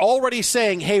 And you're already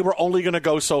saying, hey, we're only going to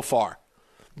go so far.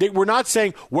 We're not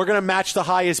saying we're going to match the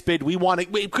highest bid. We want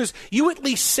it, because you at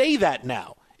least say that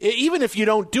now. Even if you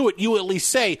don't do it, you at least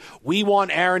say, we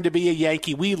want Aaron to be a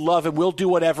Yankee. We love him. We'll do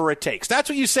whatever it takes. That's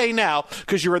what you say now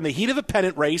because you're in the heat of the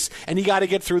pennant race and you got to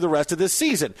get through the rest of this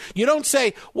season. You don't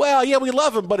say, well, yeah, we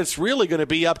love him, but it's really going to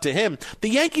be up to him. The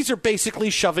Yankees are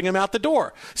basically shoving him out the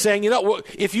door, saying,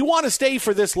 if you want to stay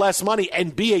for this less money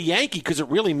and be a Yankee, because it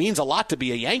really means a lot to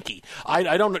be a Yankee.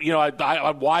 I don't,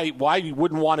 why you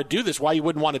wouldn't want to do this, why you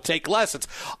wouldn't want to take less. It's,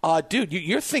 dude,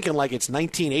 you're thinking like it's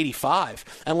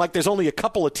 1985 and like there's only a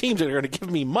couple of teams that are going to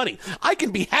give me money. I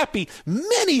can be happy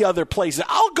many other places.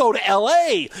 I'll go to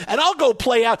L.A. and I'll go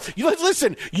play out.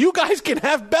 Listen, you guys can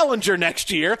have Bellinger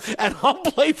next year and I'll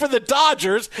play for the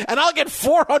Dodgers and I'll get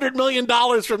 $400 million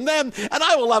from them and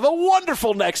I will have a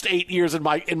wonderful next 8 years in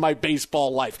my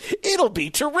baseball life. It'll be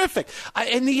terrific.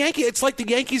 And it's like the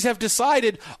Yankees have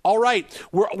decided, all right,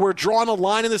 we're drawing a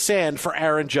line in the sand for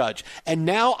Aaron Judge. And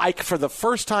now for the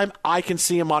first time, I can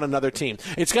see him on another team.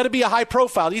 It's got to be a high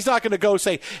profile. He's not going to go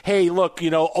say, hey, look,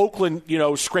 Oakland,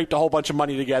 scraped a whole bunch of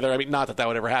money together. I mean, not that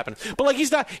would ever happen. But like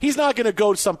he's not going to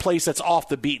go to some place that's off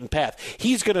the beaten path.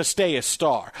 He's going to stay a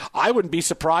star. I wouldn't be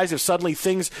surprised if suddenly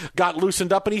things got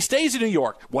loosened up and he stays in New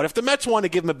York. What if the Mets want to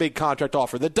give him a big contract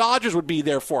offer? The Dodgers would be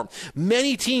there for him.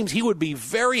 Many teams he would be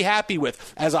very happy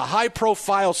with as a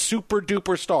high-profile,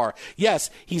 super-duper star.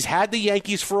 Yes, he's had the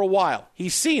Yankees for a while.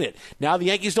 He's seen it. Now the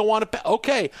Yankees don't want to pay.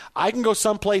 Okay, I can go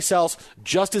someplace else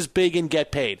just as big and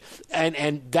get paid.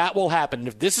 And that will happen.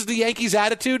 If this is the Yankees'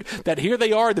 attitude, that here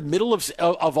they are in the middle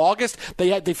of August,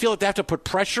 they feel like they have to put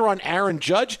pressure on Aaron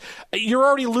Judge, you're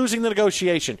already losing the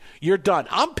negotiation. You're done.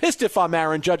 I'm pissed if I'm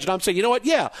Aaron Judge, and I'm saying, you know what?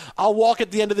 Yeah, I'll walk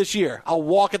at the end of this year.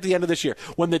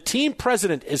 When the team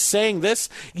president is saying this,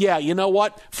 yeah, you know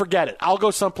what? Forget it. I'll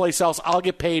go someplace else. I'll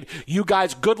get paid. You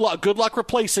guys, good luck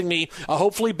replacing me.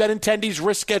 Hopefully Benintendi's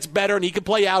wrist gets better and he can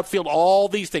play outfield, all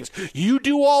these things. You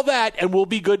do all that, and we'll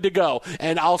be good to go.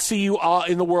 And I'll see you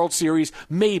in the World Series,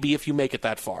 maybe, if you make it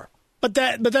that far. But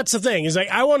that's the thing, is like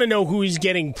I want to know who he's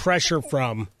getting pressure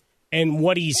from and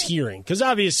what he's hearing. Because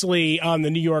obviously on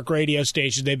the New York radio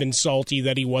station, they've been salty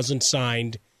that he wasn't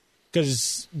signed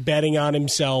because betting on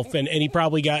himself, and he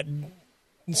probably got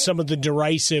some of the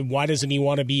derisive, why doesn't he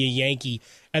want to be a Yankee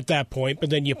at that point? But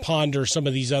then you ponder some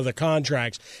of these other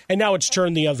contracts. And now it's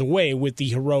turned the other way with the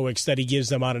heroics that he gives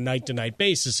them on a night-to-night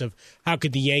basis of how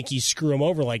could the Yankees screw him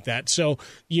over like that? So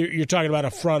you're talking about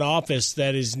a front office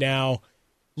that is now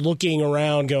looking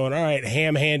around going, all right,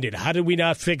 ham-handed. How did we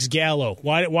not fix Gallo?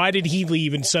 Why did he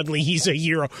leave and suddenly he's a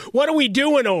hero? What are we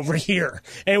doing over here?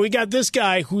 And we got this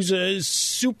guy who's a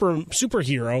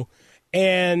superhero,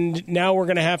 and now we're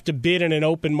going to have to bid in an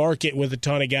open market with a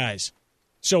ton of guys.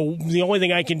 So the only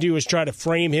thing I can do is try to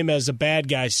frame him as a bad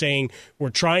guy, saying we're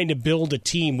trying to build a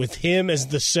team with him as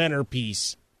the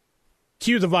centerpiece.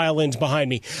 Cue the violins behind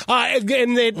me. And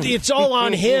it's all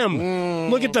on him.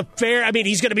 Look at the fair. I mean,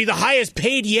 he's going to be the highest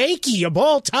paid Yankee of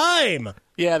all time.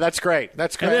 Yeah, that's great.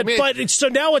 So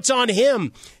now it's on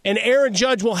him. And Aaron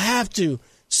Judge will have to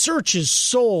search his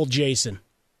soul, Jason,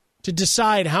 to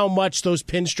decide how much those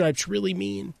pinstripes really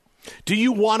mean. Do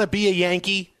you want to be a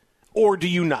Yankee or do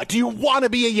you not? Do you want to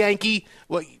be a Yankee?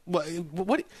 What do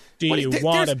you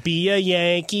want to be a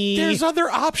Yankee? There's other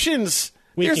options.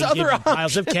 We can give you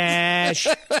piles of cash.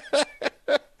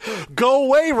 Go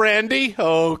away, Randy.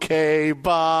 Okay,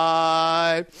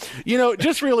 bye.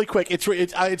 Just really quick,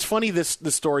 it's funny this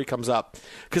story comes up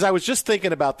because I was just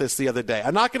thinking about this the other day.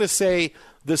 I'm not going to say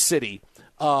the city,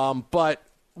 but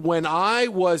when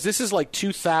this is like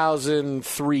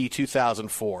 2003,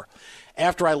 2004.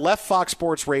 After I left Fox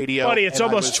Sports Radio, buddy, it's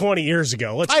almost 20 years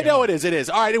ago. I know it is. It is.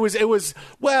 All right. It was.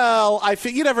 Well,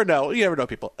 you never know. You never know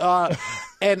people.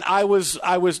 And I was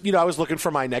looking for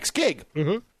my next gig.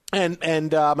 Mm-hmm.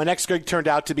 And my next gig turned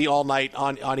out to be all night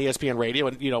on ESPN Radio,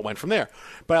 and went from there.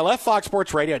 But I left Fox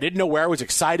Sports Radio. I didn't know where. I was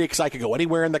excited because I could go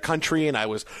anywhere in the country, and I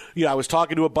was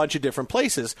talking to a bunch of different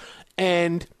places.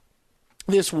 And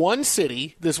this one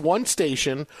city, this one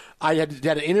station, I had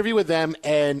an interview with them,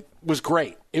 and was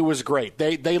great. It was great.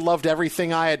 They loved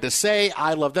everything I had to say.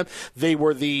 I loved them. They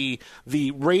were the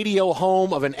radio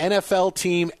home of an NFL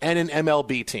team and an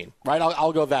MLB team, right?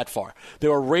 I'll go that far. They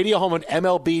were radio home of an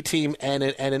MLB team and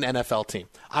an NFL team.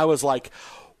 I was like,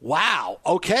 wow,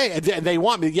 okay. And they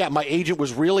want me. Yeah, my agent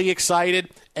was really excited,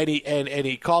 and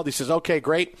he called. He says, okay,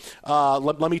 great.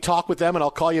 Let me talk with them, and I'll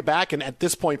call you back. And at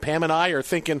this point, Pam and I are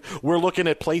thinking we're looking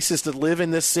at places to live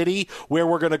in this city where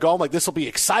we're going to go. I'm like, this will be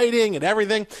exciting and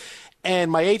everything.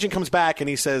 And my agent comes back, and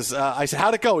he says, I said,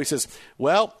 how'd it go? He says,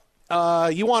 well,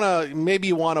 you want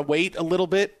to wait a little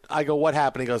bit? I go, what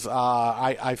happened? He goes,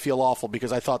 I feel awful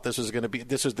because I thought this was going to be,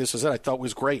 this was it. I thought it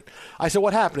was great. I said,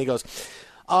 what happened? He goes,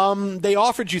 they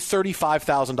offered you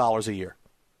 $35,000 a year.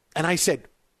 And I said,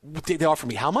 they offered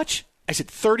me how much? I said,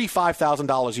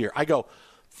 $35,000 a year. I go,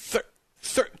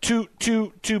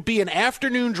 to be an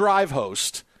afternoon drive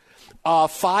host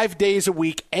 5 days a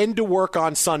week and to work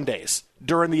on Sundays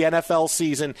during the NFL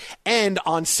season and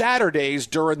on Saturdays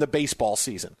during the baseball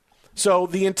season. So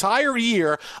the entire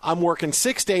year, I'm working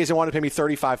 6 days and want to pay me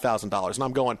 $35,000. And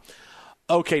I'm going,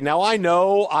 okay, now I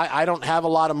know I don't have a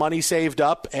lot of money saved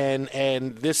up, and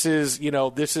this is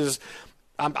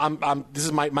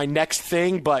my next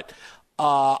thing, but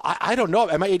I don't know.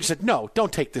 And my agent said, no,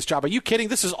 don't take this job. Are you kidding?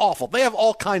 This is awful. They have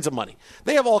all kinds of money.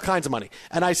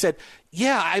 And I said,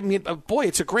 yeah, I mean, boy,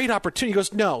 it's a great opportunity. He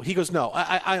goes, no.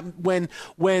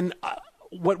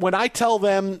 When I tell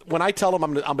them I'm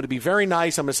going to be very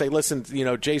nice, I'm going to say, listen,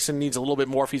 Jason needs a little bit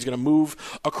more if he's going to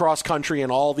move across country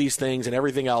and all these things and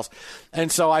everything else. And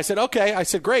so I said, okay. I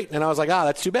said, great. And I was like,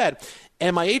 that's too bad.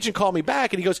 And my agent called me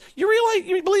back, and he goes, you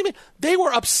believe me? They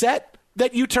were upset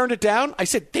that you turned it down? I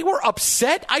said, they were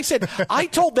upset? I said, I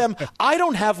told them I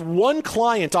don't have one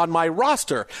client on my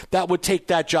roster that would take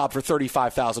that job for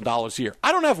 $35,000 a year.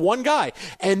 I don't have one guy.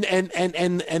 And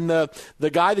the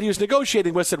guy that he was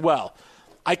negotiating with said, well,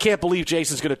 I can't believe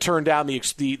Jason's going to turn down the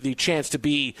chance to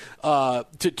be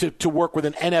to work with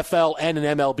an NFL and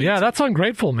an MLB team. That's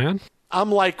ungrateful, man. I'm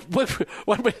like,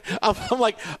 I'm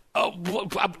like,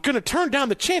 I'm going to turn down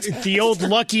the chance. The old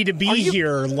 "lucky to be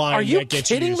here" line. Are you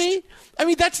kidding me? I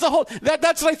mean, that's the whole.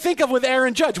 That's what I think of with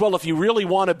Aaron Judge. Well, if you really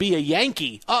want to be a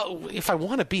Yankee, if I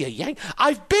want to be a Yankee,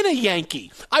 I've been a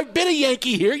Yankee. I've been a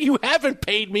Yankee here. You haven't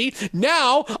paid me.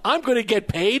 Now I'm going to get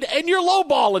paid, and you're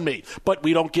lowballing me. But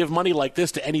we don't give money like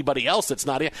this to anybody else that's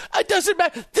not here. It doesn't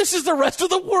matter. This is the rest of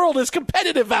the world is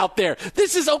competitive out there.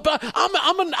 This is I'm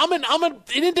an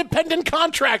independent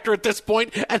contractor at this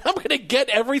point, and I'm going to get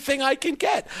everything I can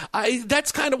get.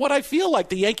 That's kind of what I feel like.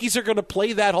 The Yankees are going to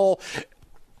play that whole,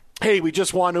 hey, we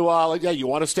just want to, you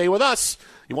want to stay with us.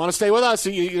 You want to stay with us.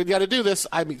 You got to do this.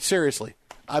 I mean, seriously.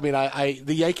 I mean,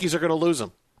 the Yankees are going to lose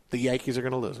them. The Yankees are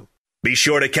going to lose them. Be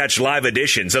sure to catch live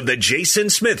editions of The Jason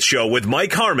Smith Show with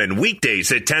Mike Harmon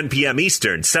weekdays at 10 p.m.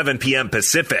 Eastern, 7 p.m.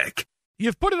 Pacific.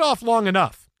 You've put it off long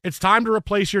enough. It's time to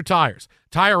replace your tires.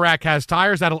 Tire Rack has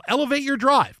tires that'll elevate your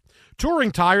drive.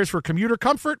 Touring tires for commuter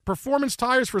comfort, performance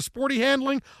tires for sporty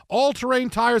handling,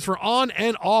 all-terrain tires for on-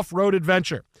 and off-road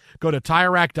adventure. Go to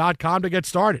TireRack.com to get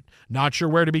started. Not sure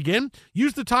where to begin?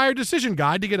 Use the Tire Decision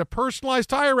Guide to get a personalized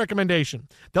tire recommendation.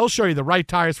 They'll show you the right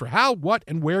tires for how, what,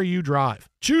 and where you drive.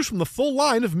 Choose from the full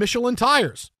line of Michelin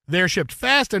tires. They're shipped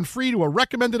fast and free to a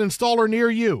recommended installer near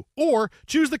you. Or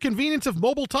choose the convenience of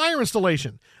mobile tire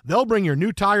installation. They'll bring your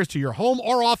new tires to your home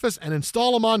or office and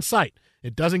install them on site.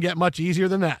 It doesn't get much easier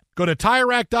than that. Go to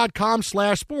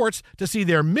TireRack.com/sports to see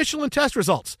their Michelin test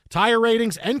results, tire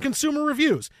ratings, and consumer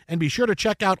reviews, and be sure to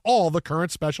check out all the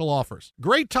current special offers.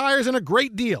 Great tires and a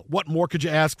great deal. What more could you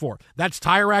ask for? That's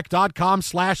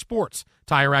TireRack.com/sports.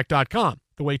 TireRack.com,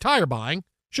 the way tire buying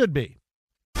should be.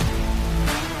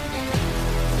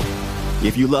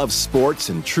 If you love sports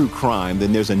and true crime,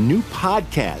 then there's a new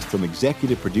podcast from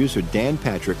executive producer Dan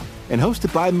Patrick and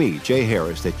hosted by me, Jay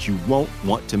Harris, that you won't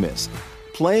want to miss.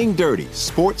 Playing Dirty: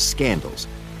 Sports Scandals.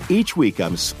 Each week,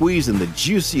 I'm squeezing the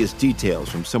juiciest details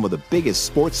from some of the biggest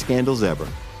sports scandals ever.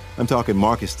 I'm talking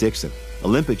Marcus Dixon,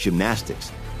 Olympic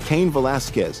gymnastics, Cain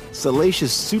Velasquez,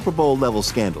 salacious Super Bowl-level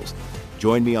scandals.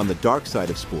 Join me on the dark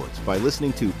side of sports by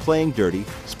listening to Playing Dirty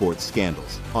Sports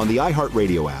Scandals on the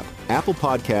iHeartRadio app, Apple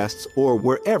Podcasts, or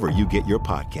wherever you get your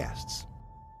podcasts.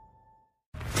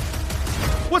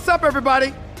 What's up,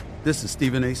 everybody? This is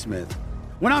Stephen A. Smith.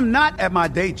 When I'm not at my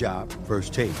day job,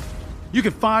 First Take, you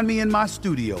can find me in my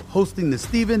studio hosting the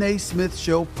Stephen A. Smith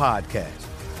Show podcast.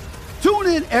 Tune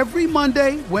in every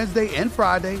Monday, Wednesday, and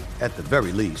Friday, at the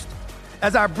very least,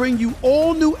 as I bring you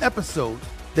all new episodes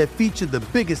that feature the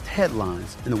biggest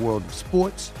headlines in the world of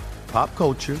sports, pop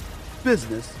culture,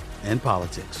 business, and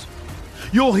politics.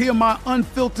 You'll hear my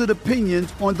unfiltered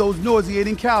opinions on those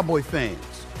nauseating Cowboy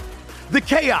fans, the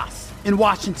chaos in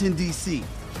Washington, D.C.,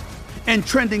 and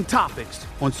trending topics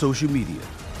on social media,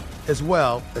 as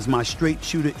well as my straight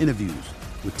shooter interviews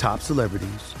with top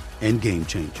celebrities and game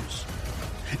changers.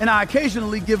 And I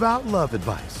occasionally give out love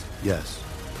advice. Yes,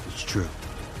 it's true.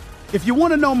 If you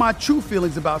want to know my true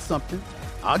feelings about something,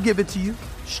 I'll give it to you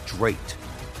straight.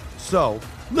 So,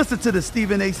 listen to the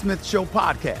Stephen A. Smith Show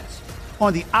podcast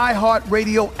on the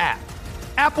iHeartRadio app,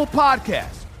 Apple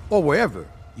Podcasts, or wherever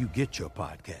you get your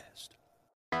podcast.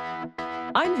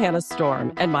 I'm Hannah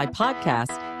Storm, and my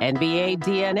podcast, NBA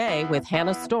DNA with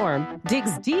Hannah Storm,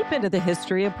 digs deep into the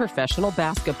history of professional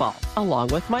basketball, along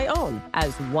with my own,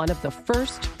 as one of the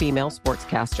first female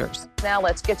sportscasters. Now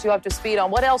let's get you up to speed on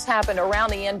what else happened around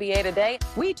the NBA today.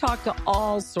 We talked to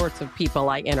all sorts of people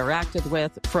I interacted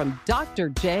with, from Dr.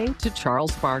 J to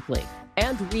Charles Barkley,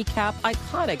 and recap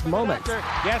iconic moments.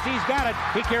 Yes, he's got it.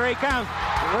 Here he comes.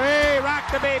 Way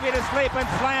rock the baby to sleep and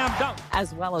slam dunk.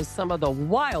 As well as some of the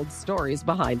wild stories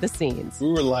behind the scenes. We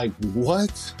were like,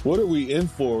 what? What are we in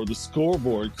for? The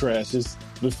scoreboard crashes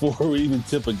before we even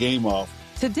tip a game off.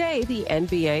 Today, the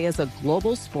NBA is a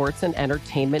global sports and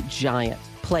entertainment giant.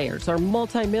 Players are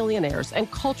multimillionaires and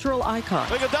cultural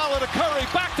icons. Iguodala to Curry,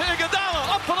 back to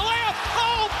Iguodala, up for the layup.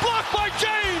 Oh, blocked by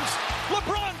James.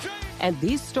 LeBron James. And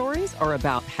these stories are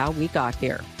about how we got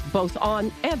here, both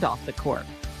on and off the court.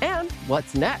 And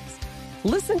what's next?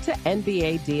 Listen to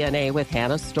NBA DNA with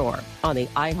Hannah Storm on the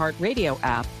iHeartRadio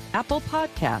app, Apple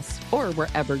Podcasts, or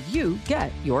wherever you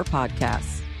get your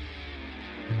podcasts.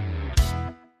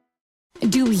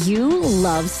 Do you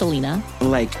love Selena?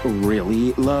 Like,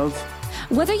 really love?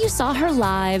 Whether you saw her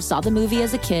live, saw the movie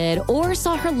as a kid, or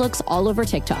saw her looks all over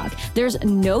TikTok, there's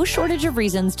no shortage of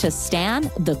reasons to stan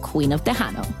the Queen of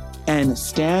Tejano. And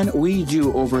Stan, we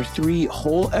do over 3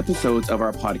 whole episodes of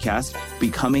our podcast,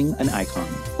 Becoming an Icon.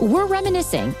 We're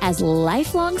reminiscing as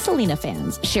lifelong Selena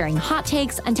fans, sharing hot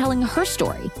takes and telling her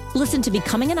story. Listen to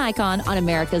Becoming an Icon on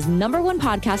America's #1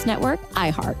 podcast network,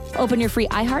 iHeart. Open your free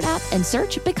iHeart app and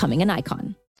search Becoming an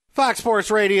Icon. Fox Sports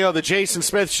Radio, the Jason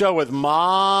Smith Show with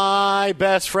my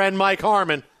best friend, Mike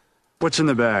Harmon. What's in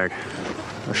the bag?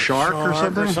 A shark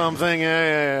or something?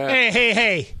 Yeah.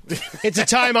 Hey. It's a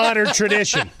time-honored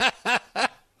tradition.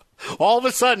 All of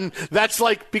a sudden, that's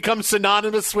like become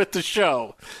synonymous with the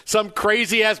show. Some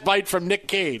crazy-ass bite from Nick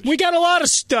Cage. We got a lot of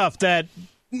stuff that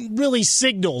really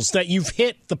signals that you've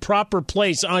hit the proper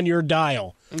place on your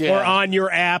dial or on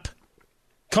your app.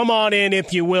 Come on in,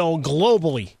 if you will,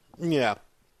 globally. Yeah.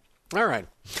 All right.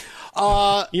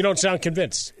 You don't sound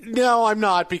convinced. No, I'm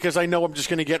not, because I know I'm just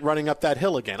going to get running up that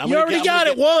hill again. You already got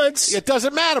it once. It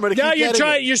doesn't matter. I'm now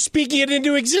you're speaking it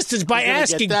into existence by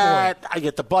asking for it. I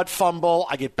get the butt fumble.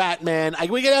 I get Batman.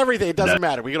 We get everything. It doesn't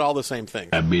matter. We get all the same thing.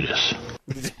 That beat us.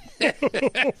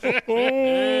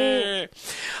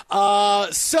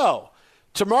 So,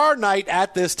 tomorrow night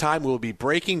at this time, we'll be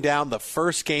breaking down the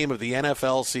first game of the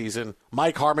NFL season.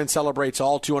 Mike Harmon celebrates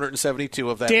all 272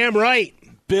 of them. Damn right.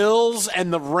 Bills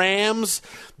and the Rams.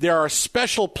 There are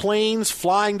special planes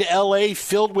flying to L.A.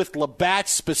 filled with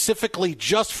Labatt's specifically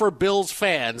just for Bills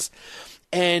fans.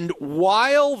 And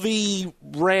while the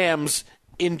Rams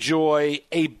enjoy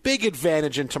a big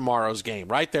advantage in tomorrow's game,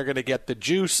 right? They're going to get the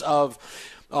juice of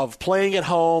playing at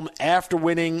home after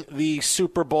winning the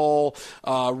Super Bowl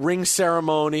ring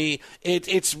ceremony.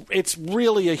 It's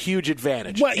really a huge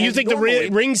advantage. What, you think the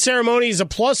ring ceremony is a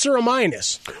plus or a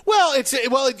minus? Well,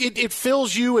 it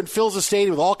fills you and fills the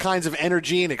stadium with all kinds of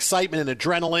energy and excitement and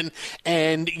adrenaline,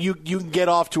 and you can get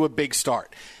off to a big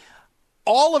start.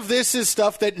 All of this is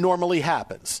stuff that normally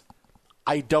happens.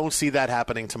 I don't see that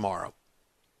happening tomorrow.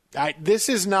 This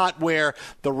is not where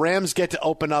the Rams get to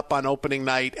open up on opening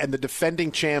night and the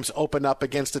defending champs open up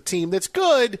against a team that's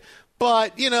good,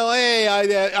 but, all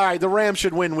right, the Rams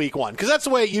should win week 1, because that's the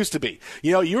way it used to be.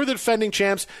 You were the defending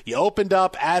champs, you opened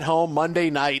up at home Monday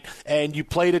night, and you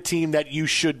played a team that you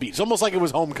should beat. It's almost like it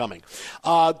was homecoming.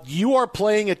 You are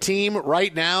playing a team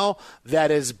right now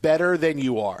that is better than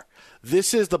you are.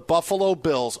 This is the Buffalo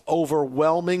Bills'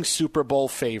 overwhelming Super Bowl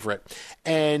favorite.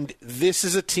 And this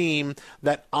is a team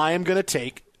that I am going to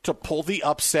take to pull the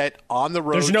upset on the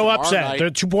road. There's no upset.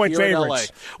 They're 2-point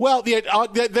favorites. Well,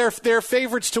 they're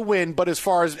favorites to win, but as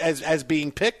far as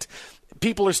being picked,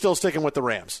 people are still sticking with the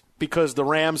Rams because the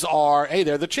Rams are,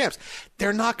 they're the champs.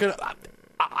 They're not going to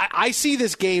 – I see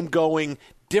this game going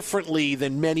differently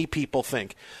than many people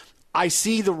think. I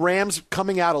see the Rams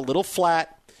coming out a little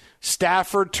flat.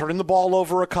 Stafford turning the ball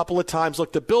over a couple of times.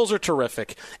 Look, the Bills are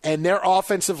terrific, and their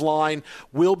offensive line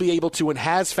will be able to and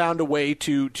has found a way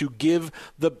to give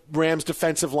the Rams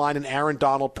defensive line and Aaron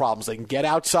Donald problems. They can get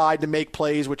outside to make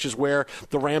plays, which is where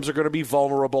the Rams are going to be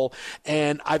vulnerable,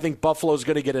 and I think Buffalo's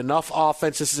going to get enough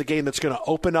offense. This is a game that's going to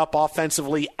open up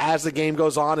offensively as the game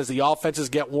goes on, as the offenses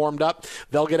get warmed up.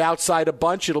 They'll get outside a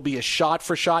bunch. It'll be a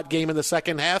shot-for-shot game in the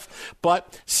second half,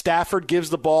 but Stafford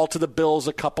gives the ball to the Bills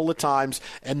a couple of times,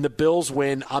 and the Bills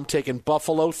win. I'm taking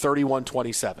Buffalo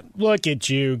 31-27. Look at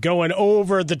you going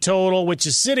over the total, which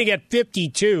is sitting at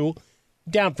 52,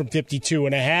 down from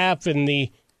 52.5, and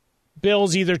the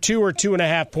Bills either 2 or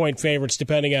 2.5 point favorites,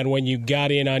 depending on when you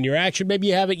got in on your action. Maybe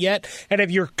you haven't yet. And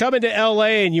if you're coming to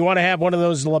L.A. and you want to have one of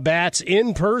those Labatt's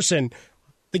in person,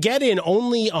 the get-in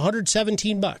only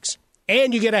 $117,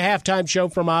 and you get a halftime show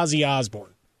from Ozzy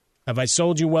Osbourne. Have I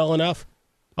sold you well enough?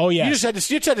 Oh, yeah. You just had to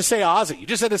say Ozzy. You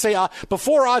just had to say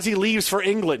before Ozzy leaves for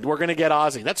England, we're going to get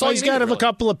Ozzy. That's all. He's got a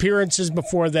couple appearances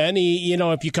before then.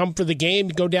 If you come for the game,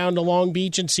 go down to Long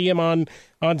Beach and see him on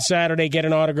Saturday, get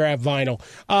an autographed vinyl.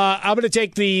 I'm going to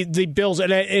take the Bills,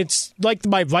 and it's like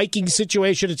my Vikings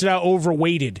situation. It's now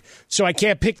overweighted, so I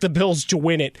can't pick the Bills to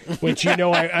win it, which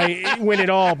I win it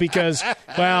all because,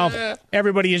 well,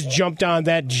 everybody has jumped on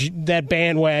that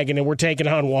bandwagon, and we're taking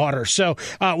on water. So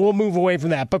we'll move away from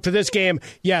that. But for this game,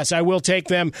 yes, I will take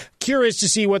them. Curious to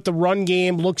see what the run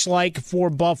game looks like for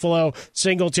Buffalo.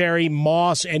 Singletary,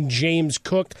 Moss, and James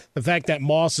Cook. The fact that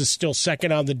Moss is still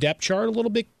second on the depth chart, a little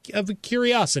bit of a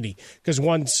curiosity, because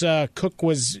once Cook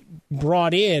was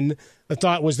brought in, the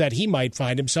thought was that he might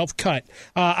find himself cut.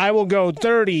 I will go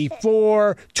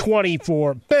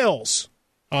 34-24 Bills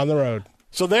on the road.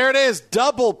 So there it is,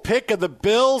 double pick of the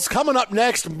Bills. Coming up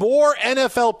next, more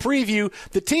NFL preview.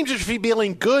 The teams are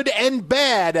feeling good and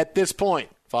bad at this point.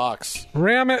 Fox.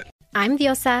 Ram it. I'm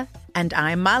Diosa. And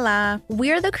I'm Mala.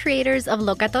 We're the creators of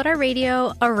Locatora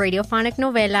Radio, a radiophonic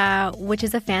novela, which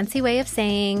is a fancy way of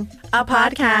saying a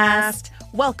podcast.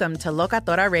 Welcome to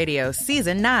Locatora Radio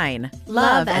Season 9.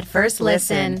 Love at First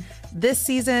Listen. This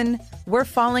season, we're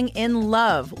falling in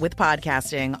love with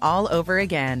podcasting all over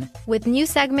again. With new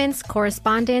segments,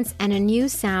 correspondence, and a new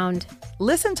sound.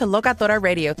 Listen to Locatora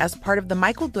Radio as part of the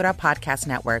My Cultura Podcast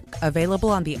Network. Available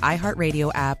on the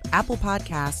iHeartRadio app, Apple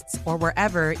Podcasts, or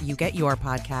wherever you get your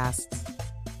podcasts.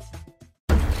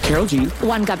 Karol G.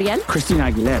 Juan Gabriel.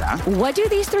 Christina Aguilera. What do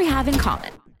these three have in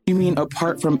common? You mean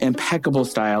apart from impeccable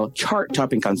style,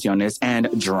 chart-topping canciones, and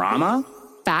drama?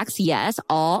 Facts, yes,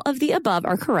 all of the above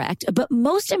are correct, but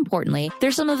most importantly,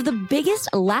 they're some of the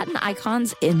biggest Latin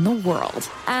icons in the world.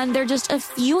 And they're just a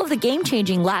few of the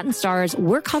game-changing Latin stars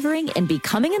we're covering in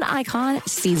Becoming an Icon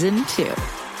Season 2.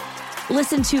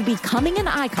 Listen to Becoming an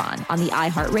Icon on the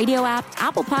iHeartRadio app,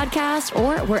 Apple Podcasts,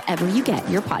 or wherever you get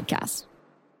your podcasts.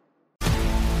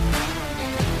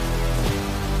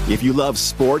 If you love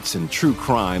sports and true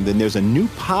crime, then there's a new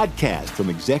podcast from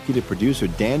executive producer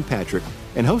Dan Patrick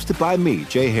and hosted by me,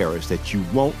 Jay Harris, that you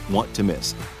won't want to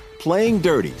miss. Playing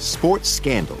Dirty: Sports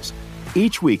Scandals.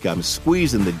 Each week, I'm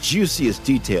squeezing the juiciest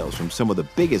details from some of the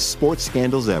biggest sports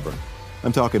scandals ever.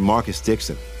 I'm talking Marcus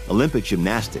Dixon, Olympic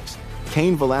gymnastics,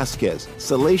 Cain Velasquez,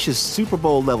 salacious Super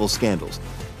Bowl-level scandals.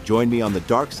 Join me on the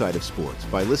dark side of sports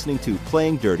by listening to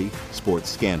Playing Dirty: Sports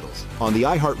Scandals on the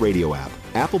iHeartRadio app,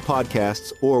 Apple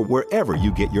Podcasts, or wherever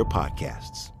you get your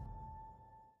podcasts.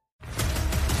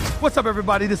 What's up,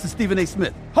 everybody? This is Stephen A.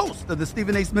 Smith, host of the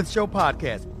Stephen A. Smith Show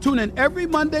podcast. Tune in every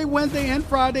Monday, Wednesday, and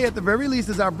Friday at the very least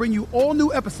as I bring you all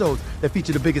new episodes that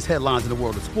feature the biggest headlines in the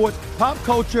world of sports, pop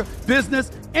culture,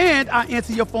 business, and I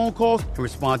answer your phone calls and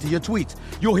respond to your tweets.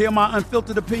 You'll hear my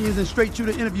unfiltered opinions and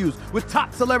straight-shooter interviews with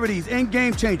top celebrities and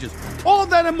game changers. All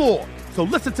that and more. So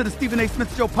listen to the Stephen A.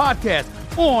 Smith Show podcast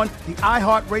on the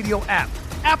iHeartRadio app,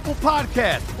 Apple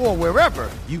Podcasts, or wherever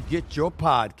you get your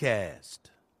podcast.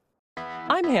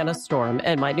 I'm Hannah Storm,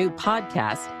 and my new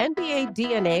podcast, NBA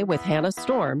DNA with Hannah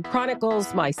Storm,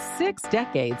 chronicles my 6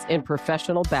 decades in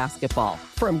professional basketball.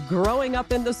 From growing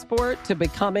up in the sport to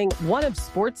becoming one of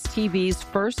sports TV's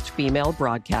first female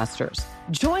broadcasters.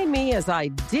 Join me as I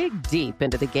dig deep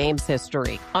into the game's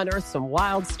history, unearth some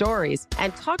wild stories,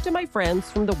 and talk to my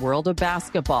friends from the world of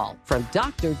basketball, from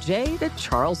Dr. J to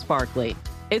Charles Barkley.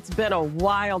 It's been a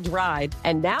wild ride,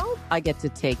 and now I get to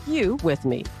take you with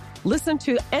me. Listen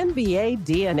to NBA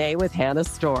DNA with Hannah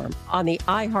Storm on the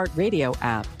iHeartRadio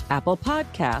app, Apple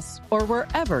Podcasts, or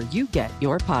wherever you get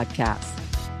your podcasts.